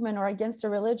a movement or against a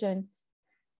religion,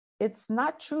 it's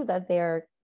not true that they're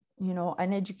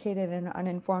uneducated and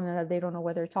uninformed, and that they don't know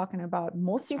what they're talking about.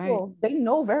 Most That's people, they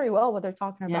know very well what they're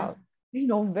talking Yeah. about. They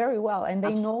know very well, and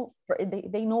they know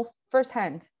they know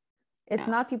firsthand. It's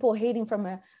not people hating from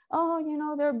they're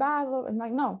bad. And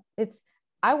like, no,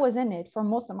 I was in it for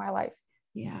most of my life.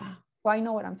 Yeah. So I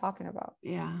know what I'm talking about.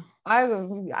 Yeah.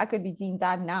 I could be deemed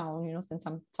that now, since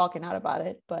I'm talking out about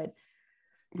it, but.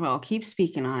 Well, keep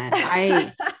speaking on it.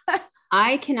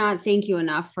 I cannot thank you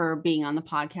enough for being on the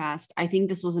podcast. I think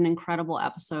this was an incredible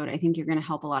episode. I think you're going to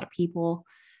help a lot of people.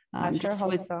 I sure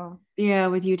hope so. Yeah,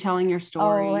 with you telling your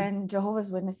story. Oh, and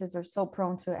Jehovah's Witnesses are so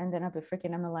prone to ending up with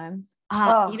freaking MLMs.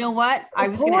 You know what? I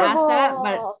was going to ask that,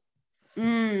 but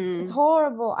it's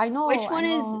horrible. I know.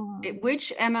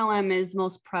 Which MLM is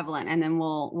most prevalent? And then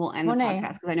we'll end the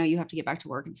podcast because I know you have to get back to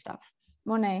work and stuff.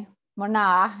 Mona.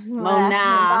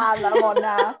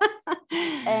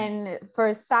 And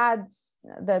for sad,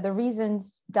 the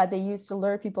reasons that they used to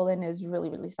lure people in is really,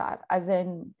 really sad. As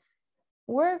in,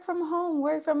 work from home,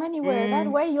 work from anywhere.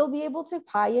 That way you'll be able to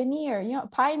pioneer.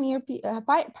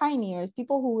 Pioneers,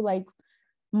 people who like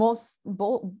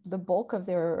the bulk of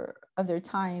their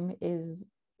time is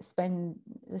spent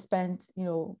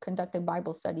conducting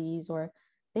Bible studies, or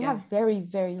they have very,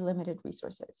 very limited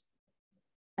resources.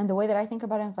 And the way that I think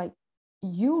about it is like,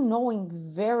 knowing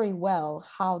very well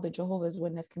how the Jehovah's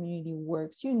Witness community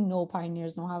works,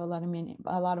 pioneers don't have a lot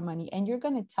of money, and you're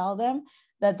going to tell them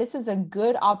that this is a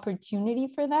good opportunity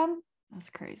for them.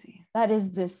 That's crazy. That is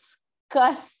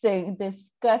disgusting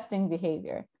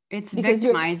behavior. It's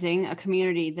victimizing a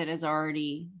community that is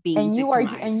already being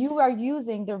victimized. You are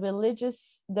using the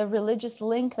religious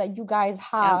link that you guys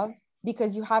have.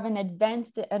 Because you have an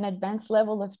advanced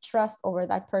level of trust over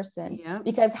that person. Yep.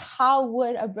 Because how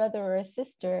would a brother or a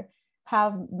sister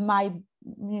have my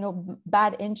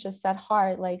bad interests at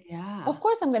heart? Like, of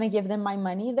course I'm going to give them my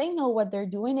money. They know what they're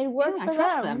doing. It worked for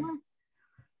them.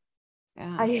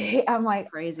 Yeah. I'm like,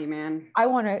 crazy, man. I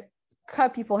want to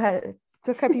cut people's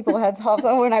heads off.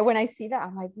 So when I see that,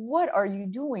 I'm like, what are you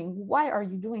doing? Why are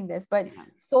you doing this? But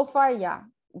so far,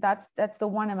 that's the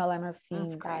one MLM I've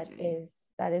seen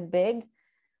that is big.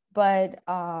 But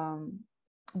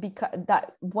because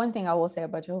that one thing I will say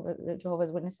about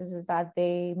Jehovah's Witnesses is that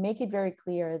they make it very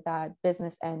clear that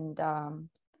business and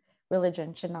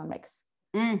religion should not mix,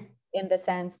 in the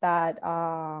sense that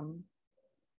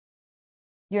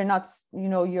you're not,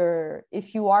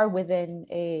 if you are within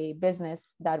a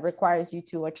business that requires you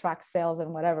to attract sales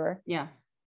and whatever,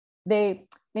 they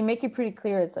make it pretty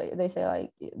clear. It's like, they say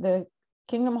like, the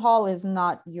Kingdom Hall is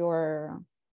not your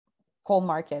cold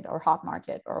market or hot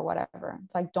market or whatever.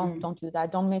 It's like, don't do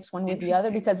that. Don't mix one with the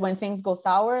other, because when things go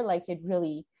sour, like it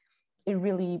really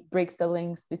breaks the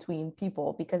links between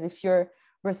people. Because if you're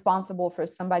responsible for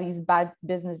somebody's bad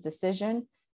business decision,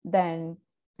 then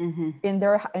in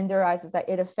their eyes is that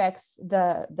it affects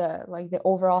the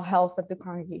overall health of the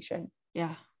congregation.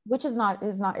 Yeah. Which it's not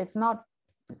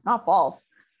false,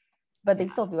 but they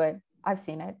still do it. I've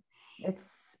seen it.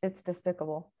 It's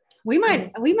despicable. We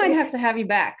might have to have you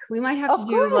back. We might have to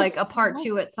do like a part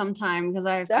 2 at some time, because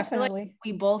I feel like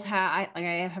we both have, I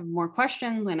have more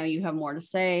questions. I know you have more to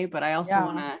say, but I also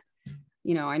want to,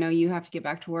 I know you have to get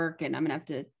back to work, and I'm going to have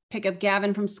to pick up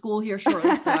Gavin from school here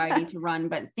shortly. So I need to run,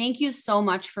 but thank you so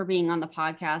much for being on the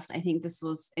podcast. I think this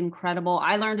was incredible.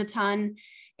 I learned a ton,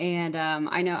 and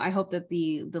I hope that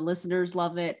the listeners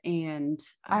love it. And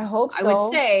I hope so. I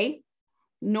would say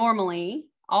normally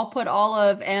I'll put all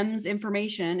of M's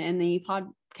information in the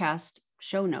podcast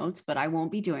show notes, but I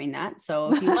won't be doing that.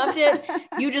 So if you loved it,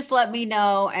 you just let me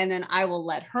know, and then I will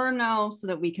let her know so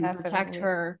that we can protect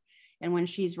her. And when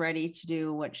she's ready to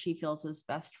do what she feels is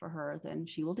best for her, then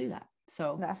she will do that.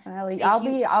 So definitely, I'll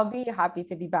be happy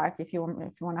to be back if you want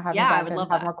to have me back and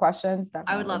have more questions.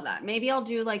 Definitely. I would love that. Maybe I'll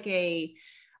do like a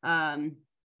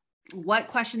what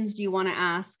questions do you want to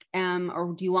ask M,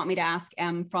 or do you want me to ask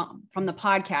M from the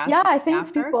podcast? Yeah, I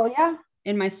think people,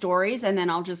 in my stories, and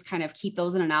then I'll just kind of keep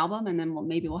those in an album, and then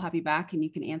we'll have you back and you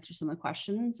can answer some of the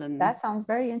questions. And that sounds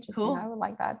very interesting. Cool. I would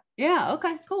like that. Yeah.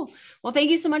 Okay, cool. Well,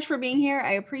 thank you so much for being here.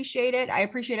 I appreciate it. I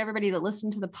appreciate everybody that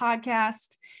listened to the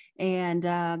podcast, and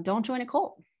don't join a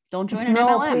cult. Don't join an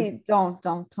MLM. Please don't.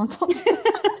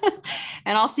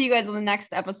 And I'll see you guys on the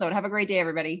next episode. Have a great day,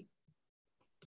 everybody.